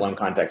more than one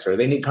contact center.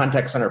 They need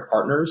contact center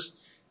partners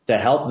to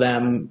help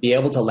them be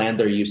able to land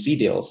their UC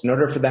deals. In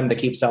order for them to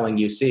keep selling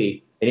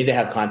UC, they need to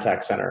have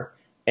contact center.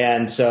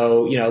 And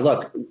so,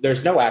 look,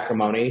 there's no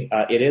acrimony.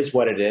 It is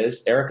what it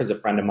is. Eric is a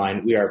friend of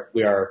mine. We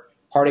are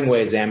parting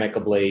ways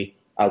amicably.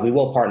 We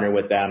will partner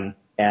with them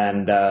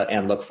and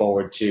look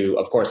forward to,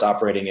 of course,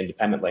 operating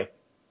independently.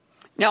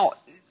 Now,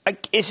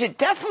 is it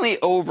definitely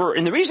over?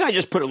 And the reason I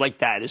just put it like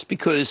that is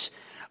because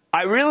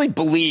I really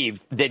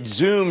believed that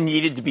Zoom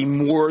needed to be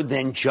more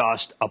than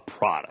just a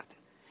product.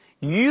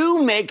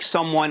 You make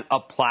someone a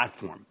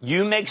platform.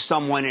 You make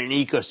someone an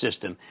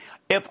ecosystem.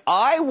 If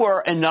I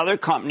were another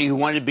company who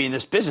wanted to be in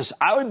this business,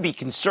 I would be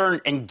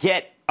concerned and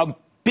get a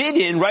bid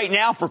in right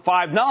now for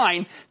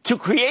Five9 to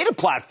create a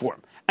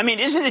platform. I mean,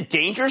 isn't it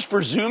dangerous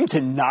for Zoom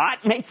to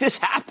not make this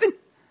happen?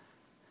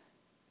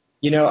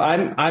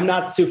 I'm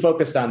not too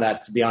focused on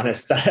that, to be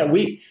honest.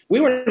 We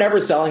were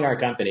never selling our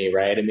company,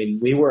 right? I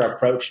mean, we were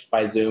approached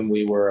by Zoom.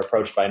 We were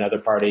approached by another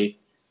party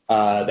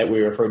that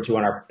we referred to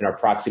in our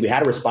proxy. We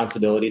had a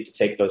responsibility to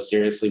take those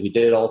seriously. We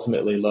did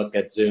ultimately look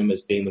at Zoom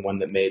as being the one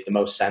that made the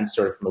most sense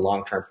sort of from a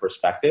long-term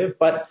perspective.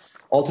 But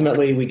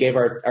ultimately, we gave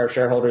our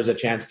shareholders a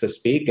chance to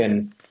speak.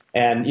 And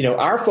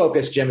our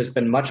focus, Jim, has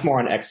been much more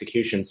on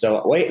execution.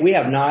 So we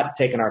have not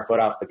taken our foot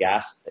off the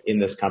gas in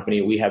this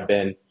company. We have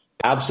been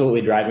absolutely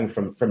driving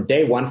from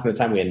day one, from the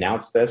time we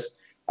announced this.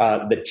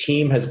 The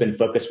team has been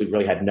focused. We've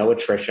really had no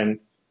attrition.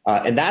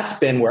 And that's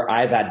been where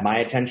I've had my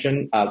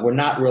attention. We're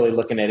not really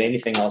looking at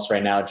anything else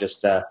right now,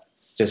 just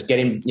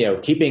getting,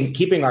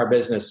 keeping our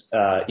business,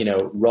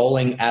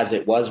 rolling as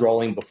it was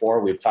rolling before.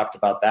 We've talked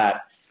about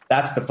that.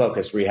 That's the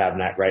focus we have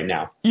right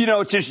now.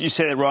 It's just, you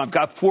say that, Ron. I've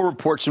got 4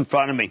 reports in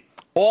front of me.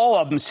 All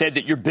of them said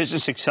that your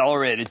business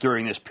accelerated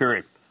during this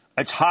period.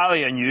 It's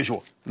highly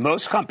unusual.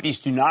 Most companies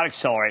do not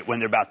accelerate when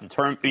they're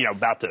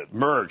about to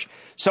merge.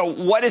 So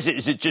what is it?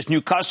 Is it just new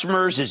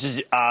customers? Is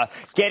it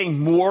getting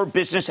more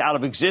business out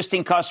of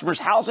existing customers?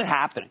 How's it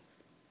happening?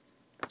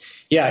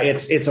 Yeah,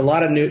 it's a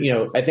lot of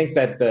new. I think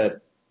that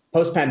the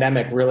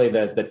post-pandemic, really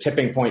the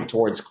tipping point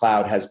towards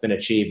cloud has been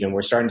achieved, and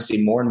we're starting to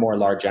see more and more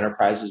large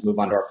enterprises move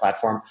onto our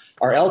platform.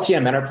 Our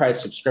LTM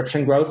enterprise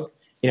subscription growth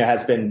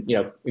has been,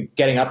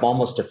 getting up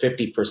almost to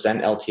 50%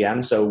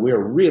 LTM. So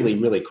we're really,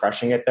 really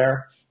crushing it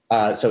there.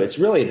 So it's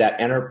really that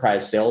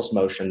enterprise sales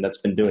motion that's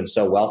been doing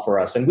so well for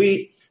us. And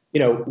we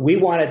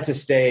wanted to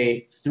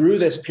stay through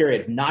this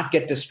period, not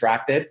get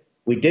distracted.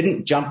 We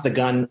didn't jump the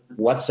gun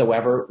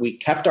whatsoever. We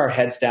kept our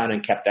heads down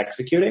and kept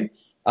executing.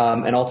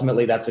 And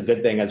ultimately, that's a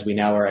good thing as we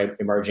now are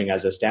emerging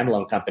as a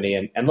standalone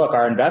company. And look,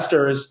 our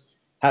investors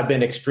have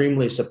been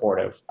extremely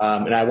supportive.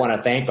 And I want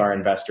to thank our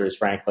investors,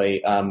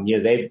 frankly.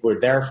 They were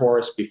there for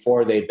us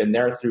before. They've been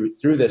there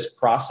through this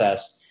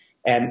process.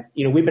 And,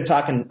 I've been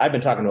talking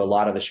to a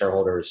lot of the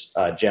shareholders,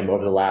 Jim,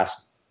 over the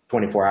last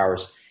 24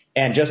 hours,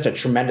 and just a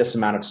tremendous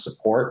amount of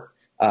support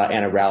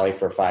and a rally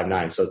for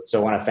Five9. So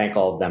I want to thank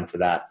all of them for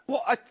that.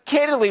 Well,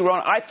 candidly,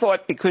 Ron, I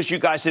thought because you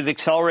guys had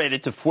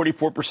accelerated to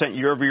 44%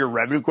 year-over-year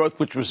revenue growth,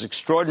 which was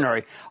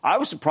extraordinary, I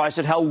was surprised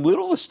at how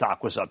little the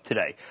stock was up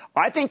today.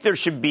 I think there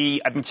should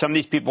be, some of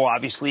these people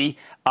obviously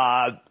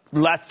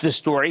left the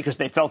story because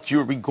they felt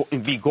you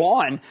would be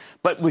gone.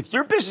 But with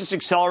your business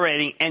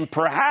accelerating and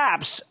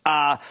perhaps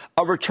a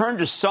return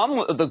to some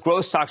of the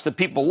growth stocks that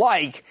people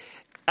like,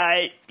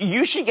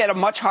 you should get a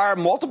much higher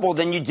multiple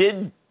than you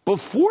did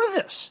before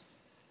this.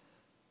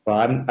 Well,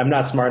 I'm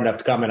not smart enough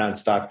to comment on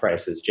stock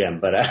prices,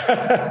 Jim, but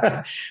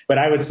but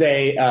I would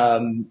say,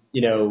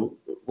 we'll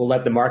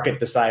let the market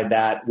decide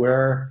that.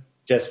 We're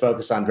just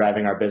focused on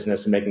driving our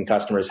business and making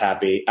customers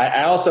happy.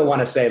 I also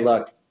want to say,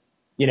 look,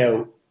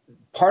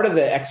 part of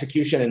the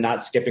execution and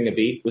not skipping a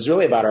beat was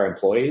really about our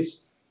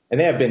employees, and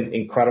they have been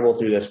incredible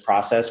through this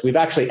process. We've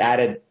actually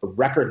added a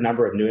record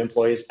number of new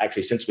employees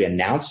actually since we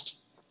announced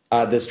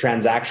this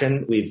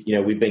transaction. We've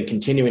been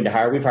continuing to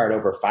hire. We've hired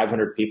over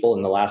 500 people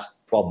in the last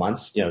 12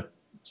 months,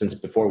 since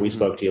before we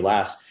spoke to you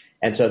last.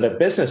 And so the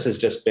business has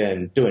just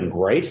been doing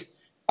great.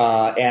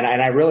 And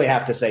I really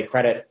have to say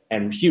credit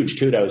and huge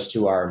kudos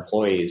to our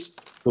employees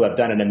who have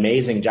done an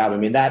amazing job. I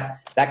mean,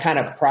 that kind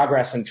of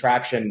progress and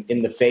traction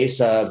in the face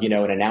of,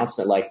 an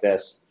announcement like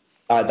this,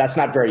 that's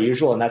not very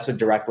usual. And that's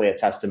directly a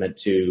testament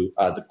to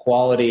the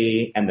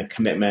quality and the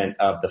commitment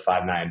of the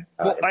Five9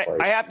 employees.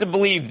 I have to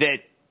believe that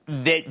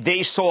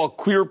they saw a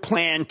clear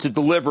plan to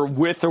deliver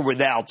with or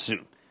without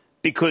Zoom.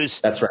 Because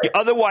that's right.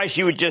 Otherwise,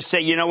 you would just say,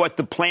 you know what,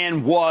 the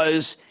plan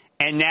was,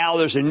 and now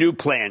there's a new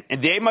plan.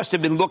 And they must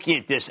have been looking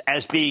at this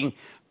as being,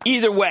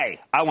 either way,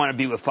 I want to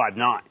be with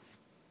Five9.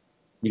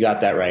 You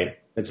got that right.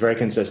 It's very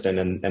consistent,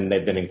 and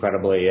they've been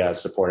incredibly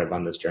supportive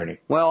on this journey.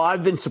 Well,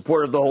 I've been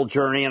supportive the whole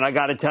journey, and I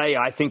got to tell you,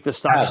 I think the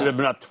stock should have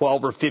been up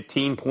 12 or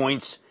 15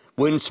 points.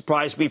 Wouldn't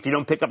surprise me if you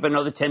don't pick up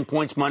another 10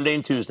 points Monday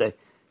and Tuesday.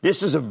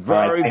 This is a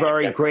very,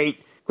 very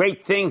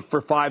great thing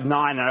for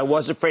Five9, and I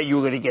was afraid you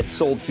were going to get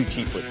sold too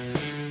cheaply.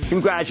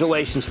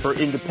 Congratulations for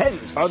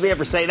independence. Hardly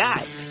ever say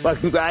that. But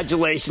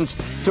congratulations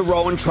to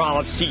Rowan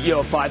Trollope, CEO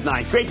of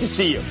Five9. Great to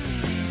see you.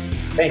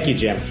 Thank you,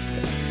 Jim.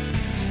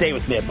 Stay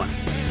with Mad Money.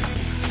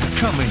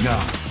 Coming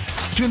up,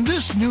 can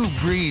this new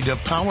breed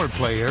of power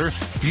player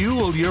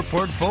fuel your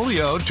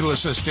portfolio to a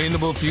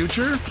sustainable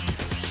future?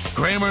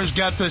 Cramer's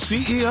got the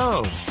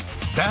CEO.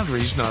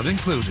 Batteries not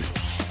included.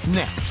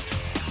 Next.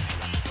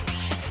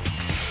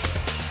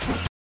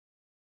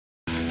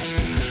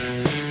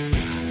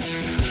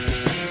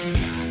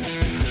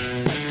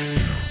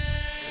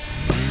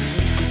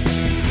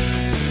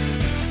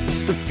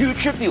 The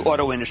future of the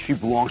auto industry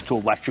belongs to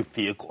electric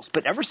vehicles.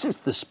 But ever since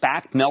the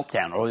SPAC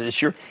meltdown earlier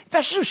this year,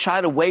 investors have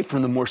shied away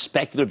from the more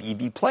speculative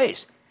EV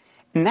plays.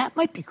 And that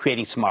might be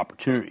creating some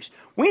opportunities.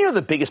 We know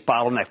the biggest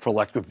bottleneck for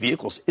electric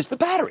vehicles is the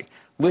battery.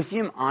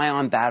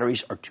 Lithium-ion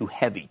batteries are too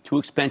heavy, too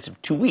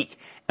expensive, too weak,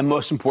 and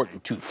most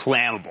important, too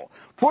flammable.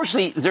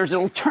 Fortunately, there's an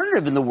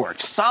alternative in the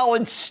works,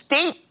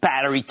 solid-state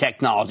battery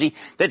technology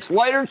that's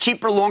lighter,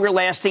 cheaper,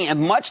 longer-lasting, and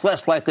much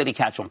less likely to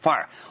catch on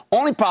fire.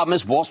 Only problem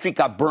is Wall Street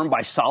got burned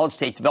by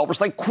solid-state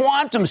developers like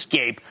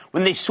QuantumScape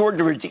when they soared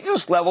to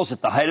ridiculous levels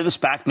at the height of the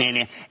SPAC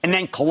mania and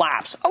then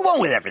collapsed, along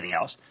with everything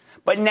else.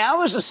 But now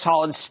there's a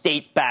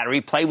solid-state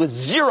battery play with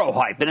zero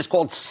hype, and it's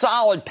called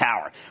Solid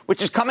Power,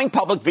 which is coming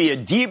public via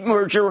a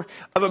merger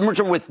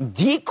with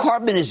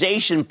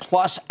Decarbonization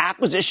Plus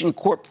Acquisition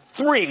Corp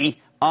 3.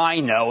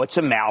 I know, it's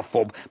a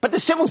mouthful, but the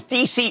symbol's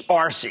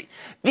DCRC.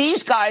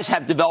 These guys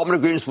have development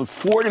agreements with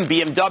Ford and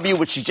BMW,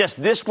 which suggests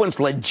this one's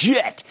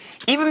legit.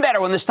 Even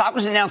better, when the stock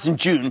was announced in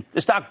June,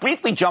 the stock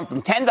briefly jumped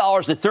from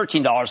 $10 to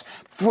 $13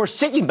 before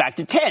sinking back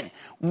to $10,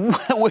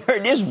 where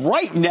it is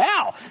right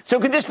now. So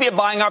could this be a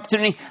buying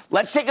opportunity?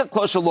 Let's take a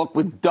closer look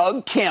with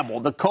Doug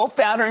Campbell, the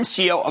co-founder and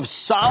CEO of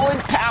Solid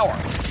Power,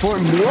 to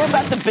learn more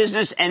about the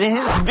business and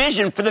his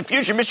vision for the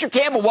future. Mr.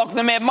 Campbell, welcome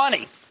to Mad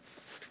Money.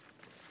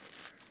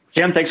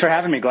 Jim, thanks for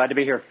having me. Glad to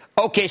be here.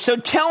 Okay, so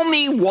tell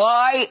me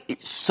why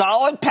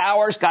Solid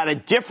Power's got a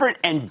different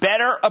and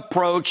better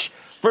approach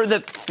for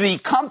the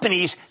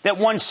companies that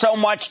want so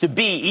much to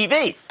be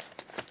EV.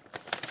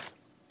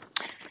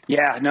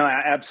 Yeah, no,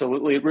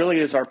 absolutely. It really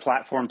is our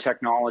platform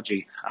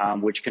technology,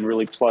 which can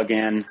really plug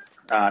in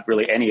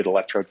really any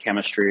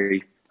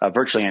electrochemistry,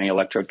 virtually any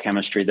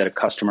electrochemistry that a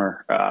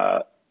customer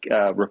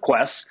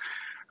requests.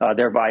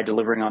 thereby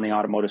delivering on the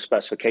automotive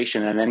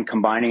specification and then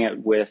combining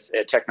it with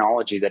a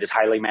technology that is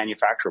highly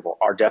manufacturable,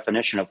 our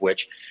definition of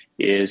which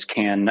is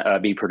can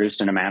be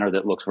produced in a manner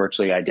that looks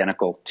virtually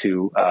identical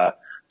to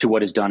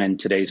what is done in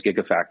today's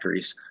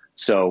gigafactories.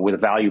 So with a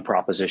value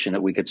proposition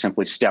that we could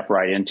simply step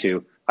right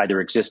into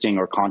either existing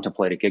or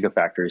contemplated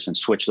gigafactories and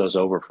switch those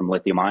over from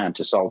lithium ion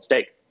to solid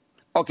state.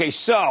 Okay,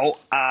 so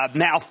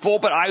mouthful,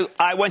 but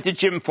I went to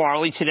Jim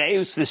Farley today,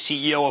 who's the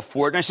CEO of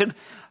Ford, and I said,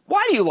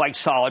 why do you like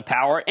solid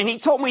power? And he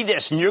told me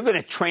this, and you're going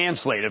to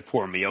translate it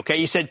for me, okay?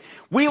 He said,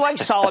 we like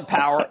solid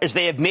power as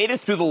they have made it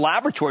through the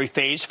laboratory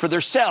phase for their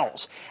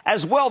cells.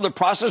 As well, the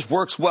process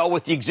works well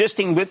with the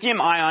existing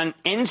lithium-ion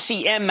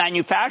NCM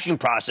manufacturing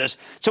process,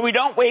 so we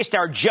don't waste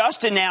our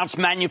just-announced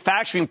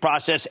manufacturing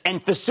process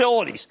and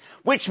facilities,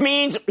 which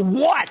means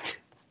what?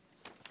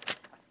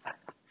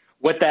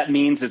 What that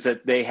means is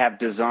that they have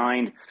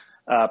designed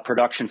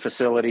production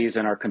facilities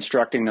and are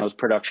constructing those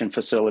production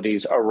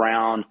facilities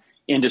around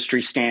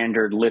industry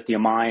standard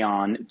lithium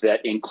ion that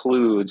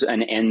includes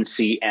an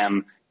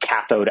NCM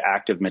cathode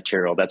active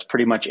material. That's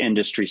pretty much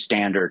industry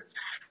standard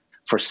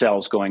for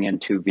cells going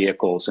into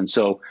vehicles. And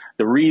so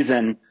the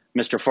reason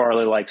Mr.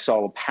 Farley likes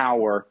solid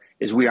power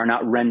is we are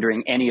not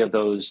rendering any of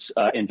those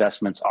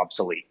investments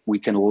obsolete. We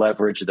can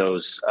leverage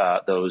those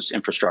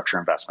infrastructure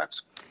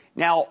investments.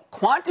 Now,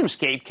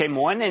 QuantumScape came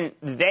on, and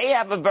they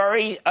have a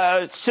very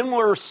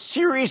similar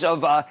series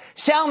of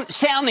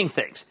sounding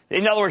things.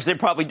 In other words, they're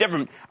probably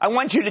different. I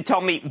want you to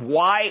tell me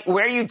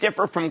where you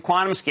differ from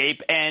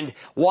QuantumScape and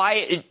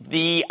why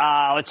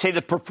let's say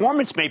the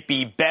performance may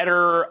be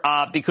better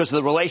because of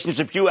the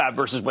relationship you have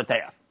versus what they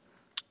have.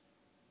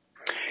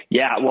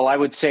 Yeah, well, I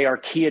would say our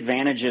key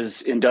advantage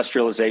is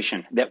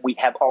industrialization, that we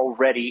have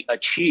already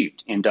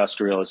achieved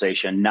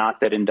industrialization,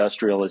 not that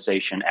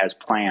industrialization as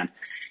planned.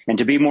 And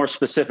to be more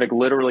specific,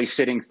 literally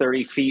sitting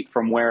 30 feet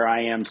from where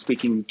I am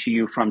speaking to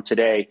you from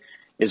today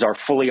is our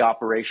fully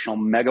operational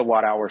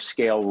megawatt-hour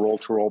scale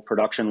roll-to-roll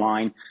production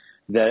line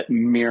that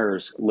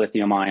mirrors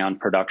lithium-ion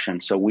production.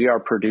 So we are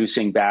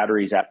producing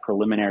batteries at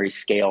preliminary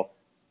scale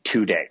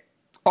today.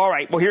 All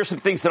right. Well, here's some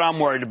things that I'm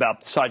worried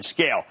about besides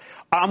scale.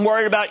 I'm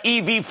worried about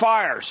EV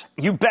fires.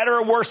 You better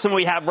or worse than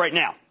we have right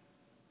now?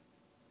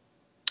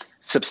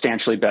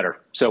 Substantially better.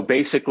 So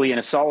basically, in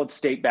a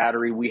solid-state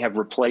battery, we have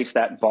replaced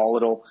that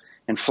volatile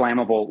and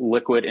flammable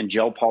liquid and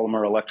gel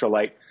polymer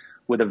electrolyte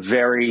with a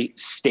very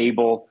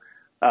stable,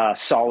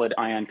 solid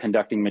ion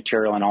conducting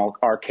material, in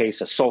our case,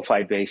 a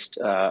sulfide-based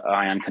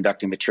ion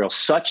conducting material,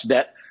 such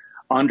that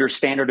under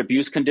standard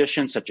abuse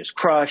conditions, such as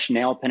crush,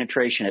 nail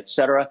penetration, et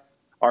cetera,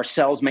 our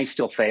cells may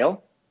still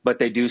fail, but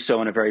they do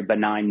so in a very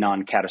benign,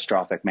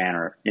 non-catastrophic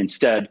manner.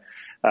 Instead,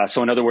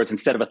 so in other words,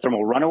 instead of a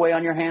thermal runaway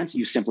on your hands,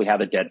 you simply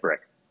have a dead brick.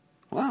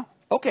 Wow.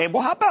 Okay.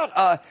 Well, how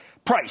about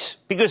price?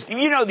 Because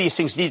you know these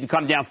things need to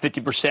come down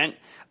 50%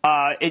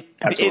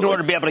 in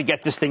order to be able to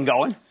get this thing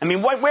going. I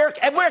mean, where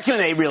can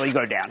they really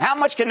go down? How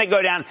much can they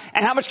go down,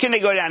 and how much can they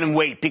go down in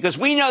weight? Because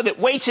we know that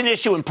weight's an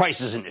issue and price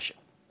is an issue.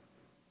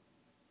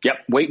 Yep,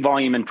 weight,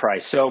 volume, and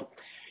price. So,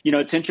 you know,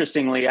 it's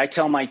interestingly, I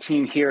tell my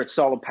team here at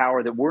Solid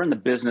Power that we're in the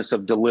business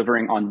of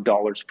delivering on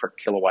dollars per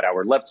kilowatt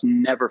hour. Let's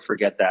never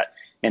forget that.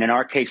 And in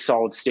our case,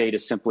 solid state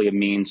is simply a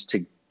means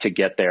to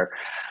get there.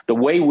 The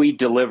way we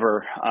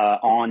deliver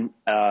on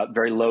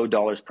very low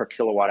dollars per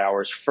kilowatt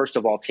hours, first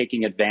of all,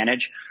 taking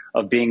advantage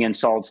of being in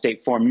solid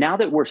state form. Now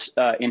that we're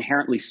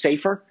inherently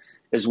safer,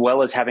 as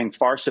well as having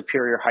far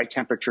superior high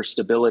temperature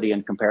stability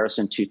in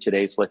comparison to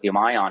today's lithium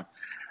ion,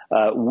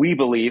 we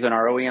believe, and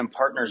our OEM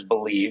partners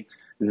believe,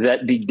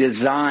 that the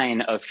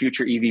design of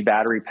future EV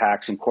battery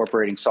packs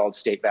incorporating solid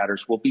state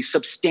batteries will be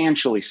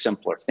substantially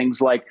simpler.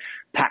 Things like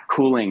pack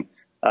cooling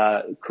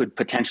could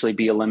potentially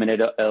be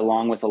eliminated,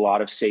 along with a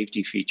lot of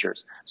safety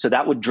features. So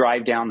that would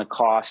drive down the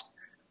cost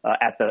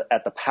at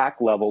the pack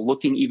level.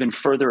 Looking even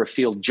further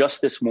afield,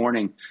 just this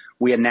morning,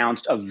 we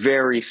announced a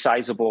very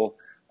sizable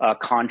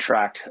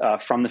contract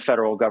from the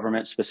federal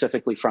government,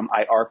 specifically from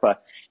IARPA.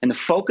 And the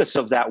focus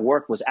of that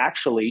work was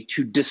actually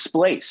to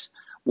displace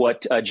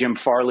what Jim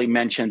Farley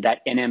mentioned,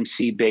 that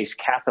NMC-based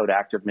cathode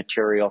active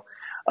material,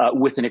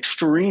 with an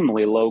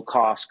extremely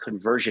low-cost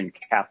conversion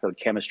cathode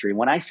chemistry.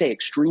 When I say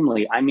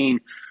extremely, I mean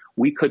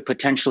we could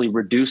potentially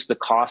reduce the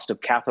cost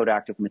of cathode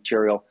active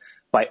material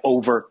by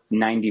over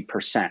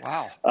 90%.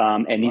 Wow.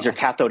 And these are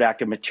cathode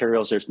active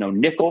materials. There's no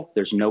nickel.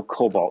 There's no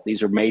cobalt.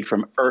 These are made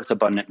from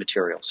earth-abundant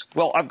materials.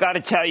 Well, I've got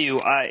to tell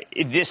you,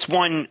 this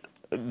one,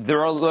 there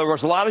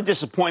was a lot of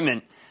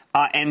disappointment.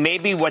 And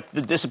maybe what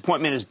the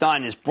disappointment has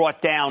done is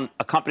brought down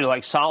a company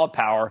like Solid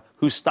Power,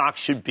 whose stock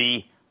should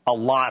be a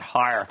lot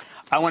higher.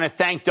 I want to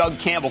thank Doug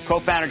Campbell,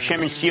 co-founder,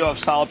 chairman, CEO of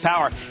Solid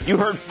Power. You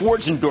heard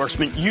Ford's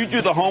endorsement. You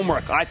do the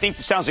homework. I think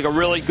this sounds like a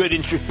really good,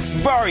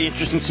 very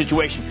interesting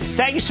situation.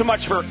 Thank you so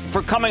much for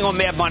coming on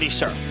Mad Money,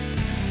 sir.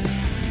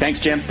 Thanks,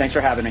 Jim. Thanks for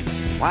having me.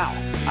 Wow.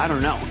 I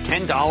don't know.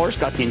 $10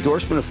 got the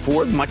endorsement of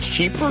Ford, much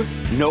cheaper.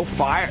 No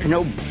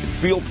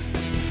real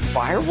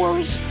fire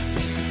worries.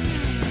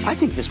 I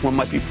think this one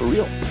might be for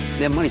real.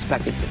 Mad Money's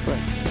back at the break.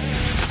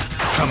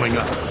 Coming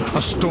up,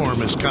 a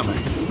storm is coming.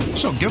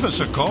 So give us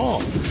a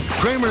call.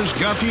 Cramer's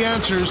got the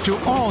answers to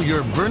all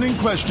your burning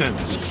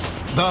questions.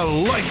 The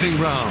lightning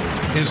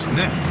round is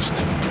next.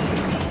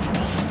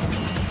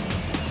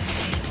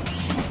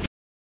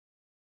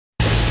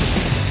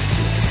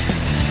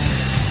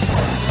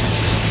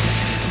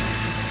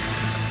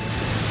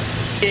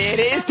 It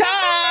is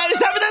time. It's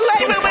time for the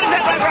lightning round.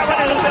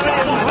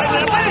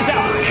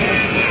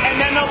 And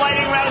then the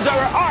lightning round is over.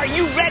 Are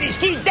you ready?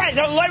 Ski that.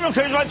 The lightning round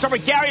comes over.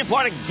 Gary in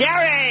Florida.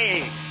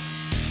 Gary.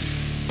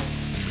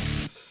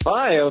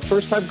 Hi,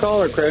 first-time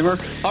caller, Cramer.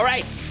 All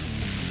right.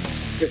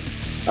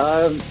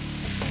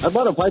 I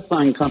bought a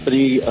pipeline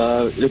company.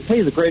 It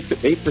pays a great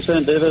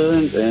 8%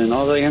 dividend, and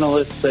all the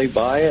analysts say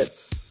buy it,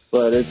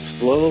 but it's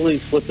slowly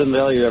slipped in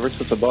value ever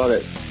since I bought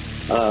it.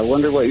 I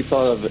wonder what you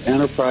thought of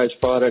Enterprise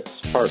Products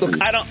Partners. Look,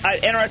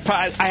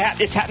 Enterprise,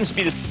 it happens to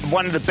be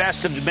one of the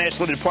best of the managed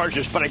limited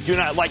partners, but I do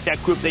not like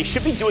that group. They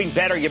should be doing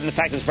better given the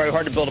fact that it's very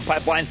hard to build a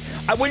pipeline.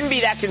 I wouldn't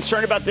be that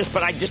concerned about this,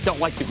 but I just don't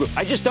like the group.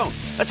 I just don't.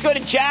 Let's go to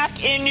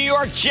Jack in New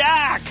York.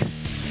 Jack.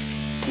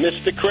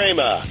 Mr.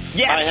 Cramer.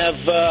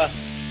 Yes.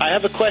 I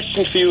have a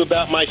question for you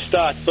about my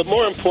stock, but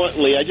more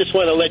importantly, I just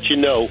want to let you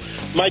know,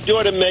 my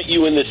daughter met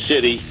you in the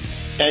city,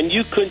 and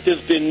you couldn't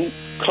have been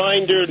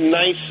kinder,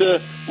 nicer,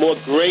 more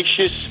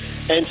gracious,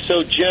 and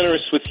so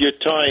generous with your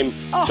time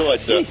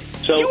towards her.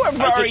 So you are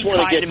very I just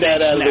want to get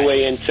that out of the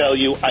way and tell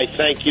you I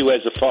thank you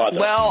as a father.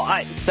 Well,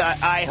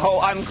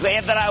 I'm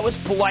glad that I was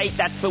polite.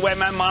 That's the way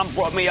my mom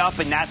brought me up,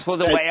 and that's the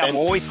way I'm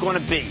always going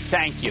to be.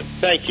 Thank you.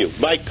 Thank you.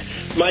 My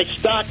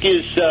stock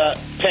is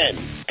Penn.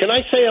 Can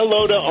I say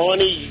hello to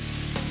Arnie,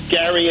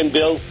 Gary, and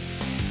Bill?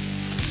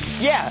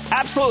 Yeah,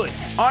 absolutely.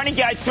 Arnie,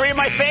 Gary, three of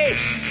my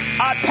faves.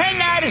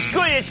 PennNat is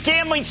good. It's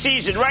gambling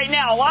season right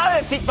now.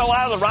 I think a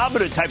lot of the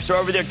Robinhood types are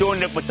over there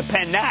doing it with the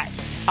PennNat.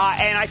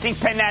 And I think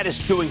PennNat is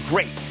doing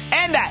great.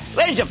 And that,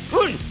 ladies and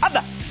gentlemen, of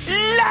the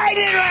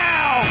Lightning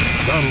Round.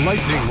 The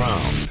Lightning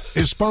Round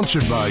is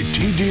sponsored by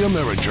TD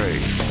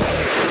Ameritrade.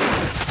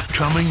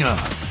 Coming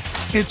up,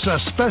 it's a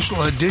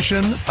special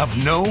edition of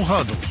No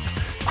Huddle.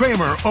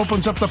 Cramer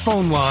opens up the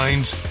phone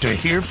lines to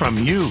hear from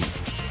you.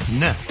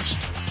 Next.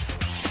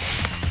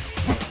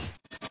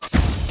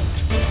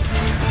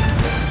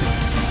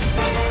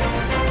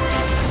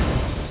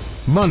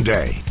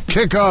 Monday,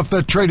 kick off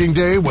the trading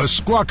day with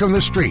Squawk on the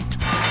Street.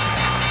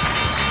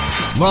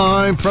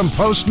 Live from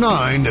Post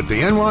 9 at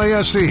the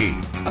NYSE.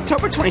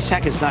 October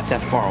 22nd is not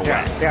that far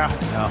away. Yeah.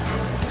 No,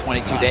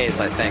 22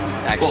 days, I think,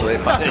 actually,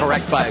 if I'm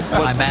correct by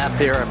my math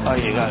here. Oh,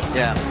 you got it.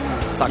 Yeah,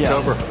 it's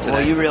October today.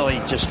 Well, you really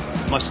just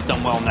must have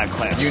done well in that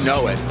class. You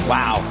know it.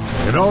 Wow.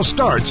 It all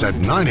starts at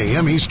 9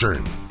 a.m.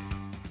 Eastern.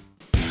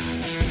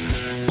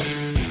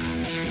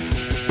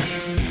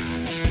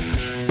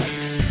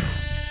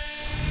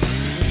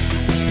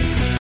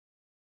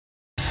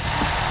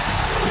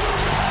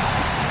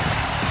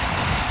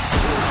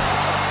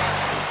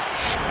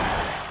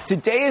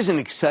 Today is an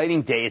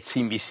exciting day at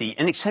CNBC,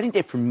 an exciting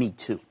day for me,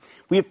 too.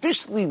 We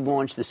officially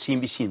launched the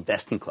CNBC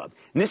Investing Club,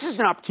 and this is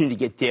an opportunity to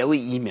get daily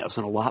emails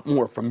and a lot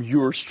more from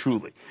yours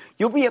truly.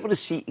 You'll be able to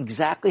see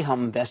exactly how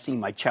I'm investing in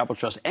my charitable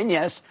trust, and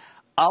yes,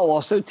 I'll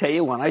also tell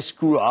you when I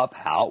screw up,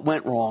 how it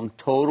went wrong,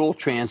 total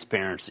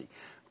transparency.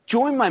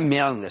 Join my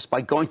mailing list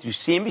by going to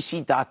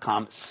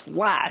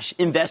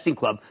cnbc.com/investing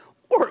club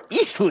or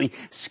easily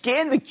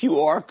scan the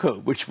QR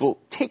code, which will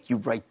take you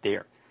right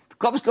there. The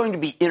club is going to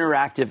be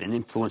interactive and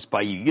influenced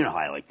by you. You know how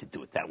I like to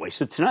do it that way.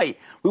 So tonight,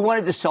 we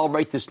wanted to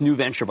celebrate this new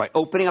venture by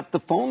opening up the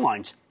phone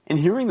lines and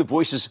hearing the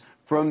voices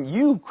from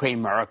you,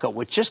 Cramerica,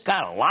 which just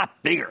got a lot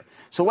bigger.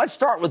 So let's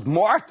start with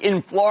Mark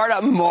in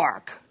Florida.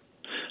 Mark.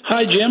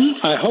 Hi, Jim.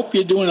 I hope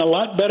you're doing a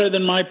lot better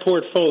than my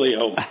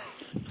portfolio.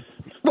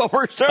 Well,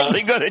 we're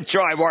certainly going to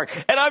try, Mark,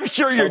 and I'm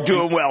sure you're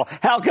doing well.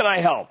 How can I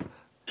help?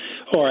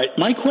 All right.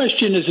 My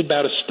question is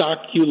about a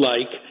stock you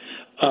like,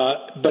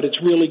 but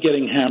it's really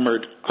getting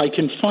hammered. I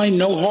can find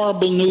no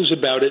horrible news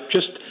about it,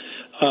 just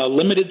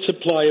limited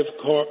supply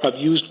of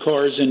used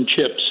cars and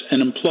chips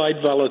and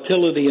implied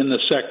volatility in the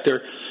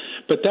sector,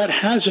 but that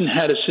hasn't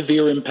had a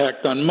severe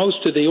impact on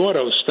most of the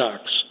auto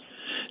stocks.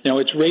 Now,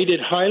 it's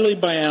rated highly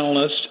by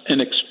analysts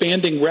and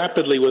expanding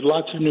rapidly with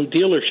lots of new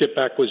dealership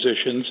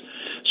acquisitions.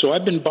 So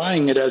I've been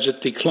buying it as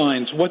it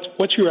declines.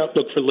 What's your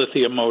outlook for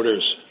Lithium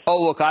Motors?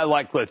 Oh, look, I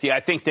like Lithium. I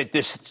think that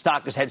this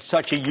stock has had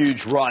such a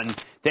huge run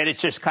that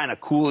it's just kind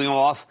of cooling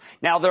off.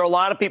 Now, there are a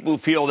lot of people who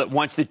feel that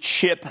once the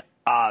chip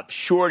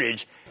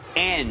shortage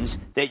ends,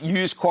 that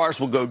used cars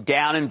will go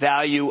down in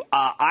value.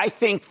 I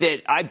think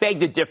that I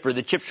beg to differ.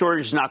 The chip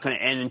shortage is not going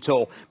to end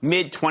until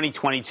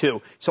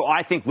mid-2022. So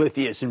I think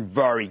Lithium is in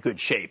very good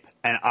shape,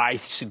 and I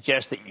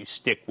suggest that you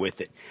stick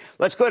with it.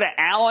 Let's go to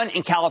Alan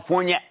in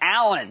California.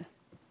 Alan.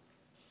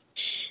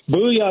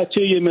 Booyah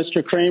to you,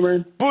 Mr.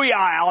 Cramer. Booyah,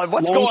 Alan.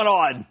 What's going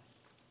on?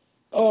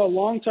 Oh,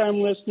 long-time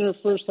listener,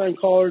 first-time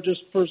caller.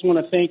 Just first want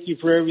to thank you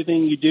for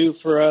everything you do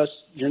for us.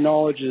 Your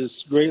knowledge is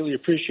greatly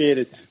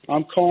appreciated.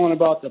 I'm calling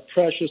about the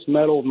precious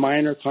metal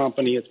miner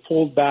company. It's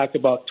pulled back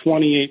about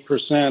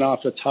 28%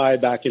 off its high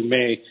back in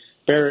May.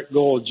 Barrick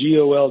Gold,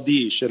 GOLD.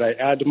 Should I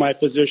add to my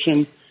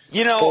position?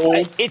 You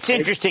know, it's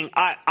interesting.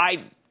 I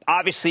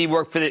obviously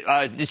work for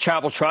the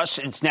Charitable Trust.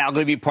 It's now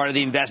going to be part of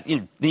the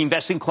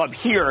investing club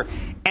here.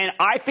 And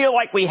I feel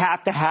like we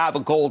have to have a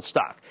gold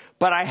stock.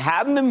 But I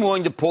haven't been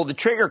willing to pull the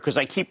trigger because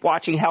I keep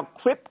watching how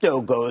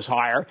crypto goes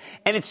higher.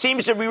 And it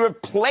seems to be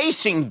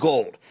replacing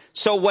gold.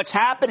 So what's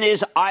happened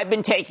is I've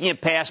been taking a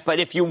pass. But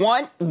if you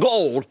want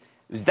gold,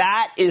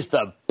 that is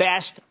the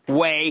best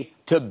way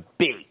to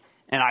be.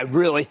 And I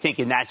really think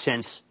in that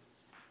sense,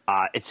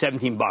 it's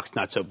 $17,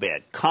 not so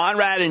bad.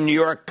 Conrad in New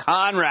York.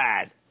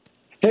 Conrad.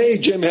 Hey,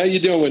 Jim, how you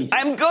doing?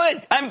 I'm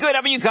good. How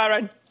about you,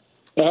 Conrad?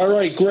 All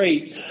right,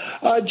 great.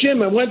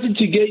 Jim, I wanted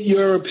to get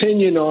your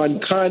opinion on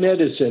Con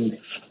Edison.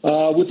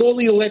 With all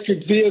the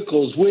electric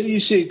vehicles, where do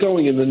you see it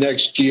going in the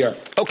next year?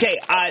 Okay,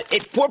 at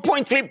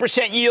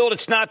 4.3% yield,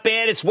 it's not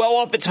bad. It's well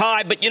off its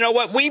high. But you know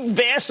what? We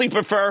vastly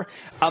prefer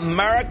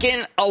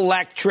American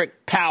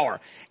Electric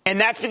Power. And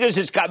that's because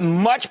it's got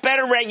much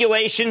better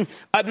regulation,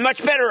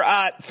 much better,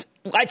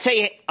 I'd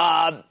say,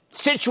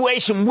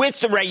 situation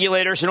with the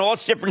regulators in all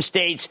its different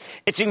states.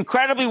 It's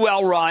incredibly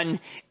well run.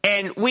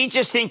 And we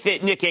just think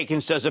that Nick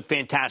Akins does a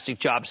fantastic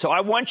job. So I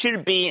want you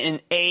to be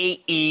in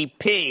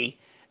AEP,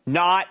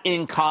 not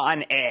in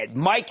Con Ed.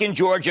 Mike in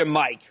Georgia.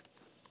 Mike.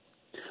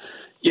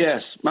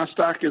 Yes, my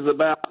stock is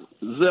about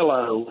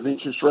Zillow with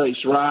interest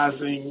rates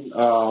rising.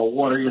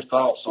 What are your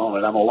thoughts on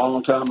it? I'm a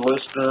long-time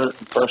listener,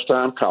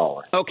 first-time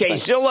caller. Okay, Thank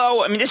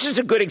Zillow, I mean, this is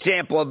a good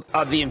example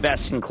of the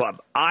investing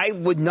club. I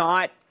would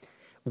not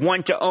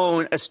want to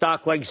own a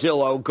stock like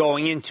Zillow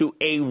going into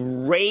a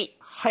rate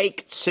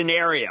hike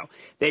scenario.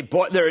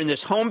 They're in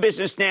this home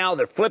business now.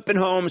 They're flipping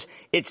homes.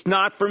 It's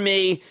not for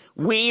me.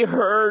 We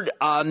heard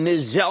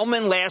Ms.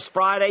 Zellman last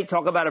Friday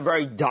talk about a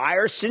very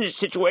dire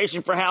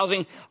situation for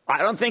housing. I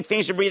don't think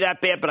things will be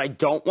that bad, but I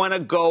don't want to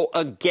go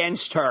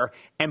against her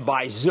and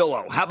buy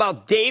Zillow. How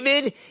about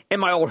David in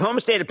my old home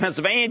state of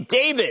Pennsylvania?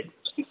 David.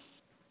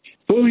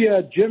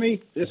 Booyah,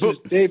 Jimmy. This is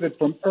David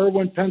from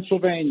Irwin,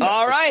 Pennsylvania.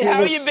 All right.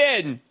 How have you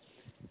been?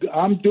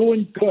 I'm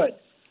doing good.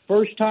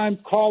 First-time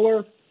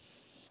caller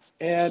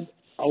and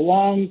a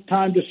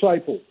long-time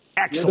disciple.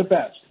 Excellent. You're the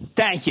best.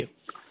 Thank you.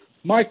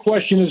 My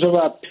question is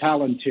about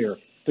Palantir.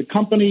 The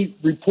company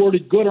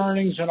reported good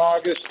earnings in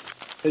August,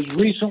 has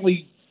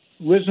recently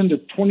risen to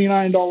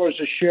 $29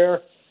 a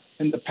share.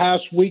 In the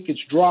past week,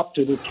 it's dropped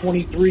to the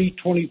 23,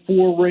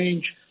 24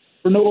 range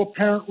for no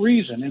apparent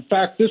reason. In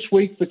fact, this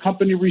week, the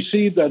company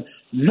received a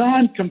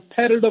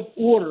non-competitive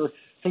order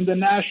from the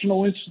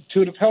National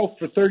Institute of Health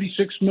for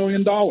 $36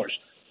 million.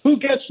 Who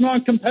gets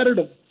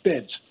non-competitive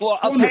bids? Well,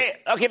 okay,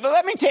 but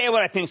let me tell you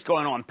what I think's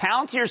going on.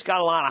 Palantir's got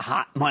a lot of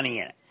hot money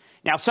in it.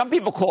 Now, some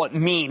people call it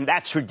meme.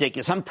 That's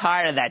ridiculous. I'm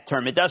tired of that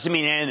term. It doesn't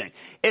mean anything.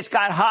 It's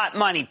got hot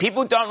money.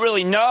 People don't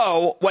really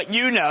know what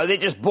you know. They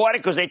just bought it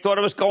because they thought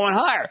it was going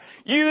higher.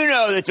 You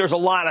know that there's a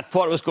lot of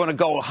thought it was going to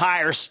go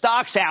higher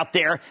stocks out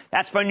there.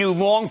 That's my new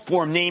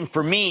long-form name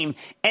for meme.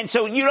 And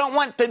so you don't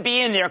want to be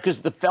in there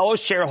because the fellow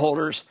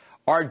shareholders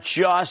are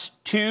just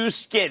too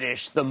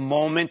skittish the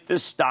moment the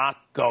stock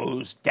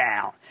goes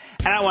down.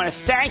 And I want to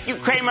thank you,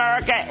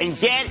 Cramerica, and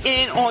get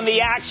in on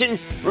the action.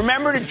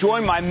 Remember to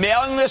join my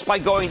mailing list by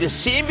going to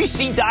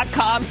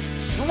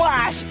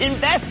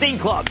cnbc.com/investing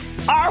club,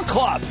 our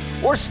club,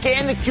 or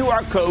scan the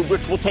QR code,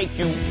 which will take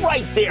you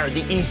right there,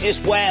 the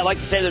easiest way. I like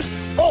to say there's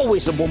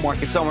always a bull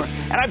market somewhere,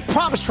 and I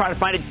promise to try to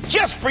find it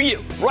just for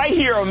you, right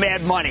here on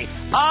Mad Money.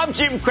 I'm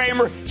Jim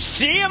Cramer.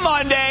 See you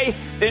Monday.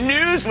 The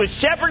news with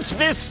Shepard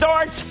Smith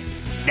starts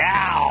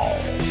now.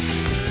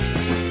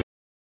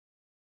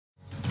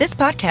 This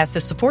podcast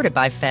is supported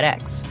by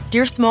FedEx.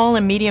 Dear small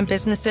and medium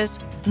businesses,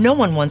 no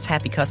one wants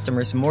happy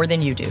customers more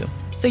than you do.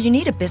 So you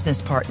need a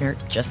business partner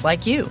just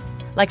like you.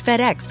 Like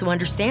FedEx, who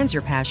understands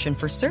your passion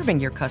for serving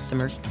your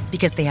customers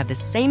because they have the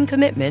same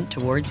commitment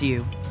towards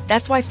you.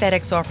 That's why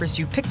FedEx offers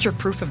you picture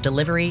proof of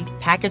delivery,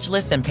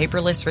 packageless and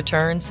paperless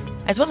returns,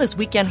 as well as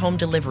weekend home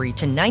delivery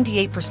to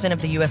 98%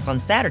 of the U.S. on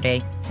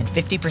Saturday and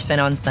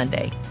 50% on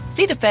Sunday.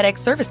 See the FedEx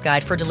service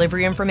guide for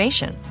delivery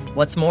information.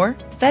 What's more,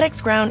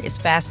 FedEx Ground is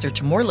faster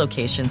to more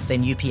locations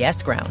than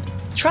UPS Ground.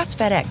 Trust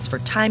FedEx for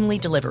timely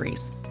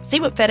deliveries.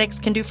 See what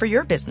FedEx can do for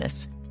your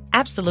business.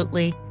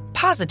 Absolutely,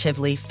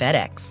 positively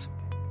FedEx.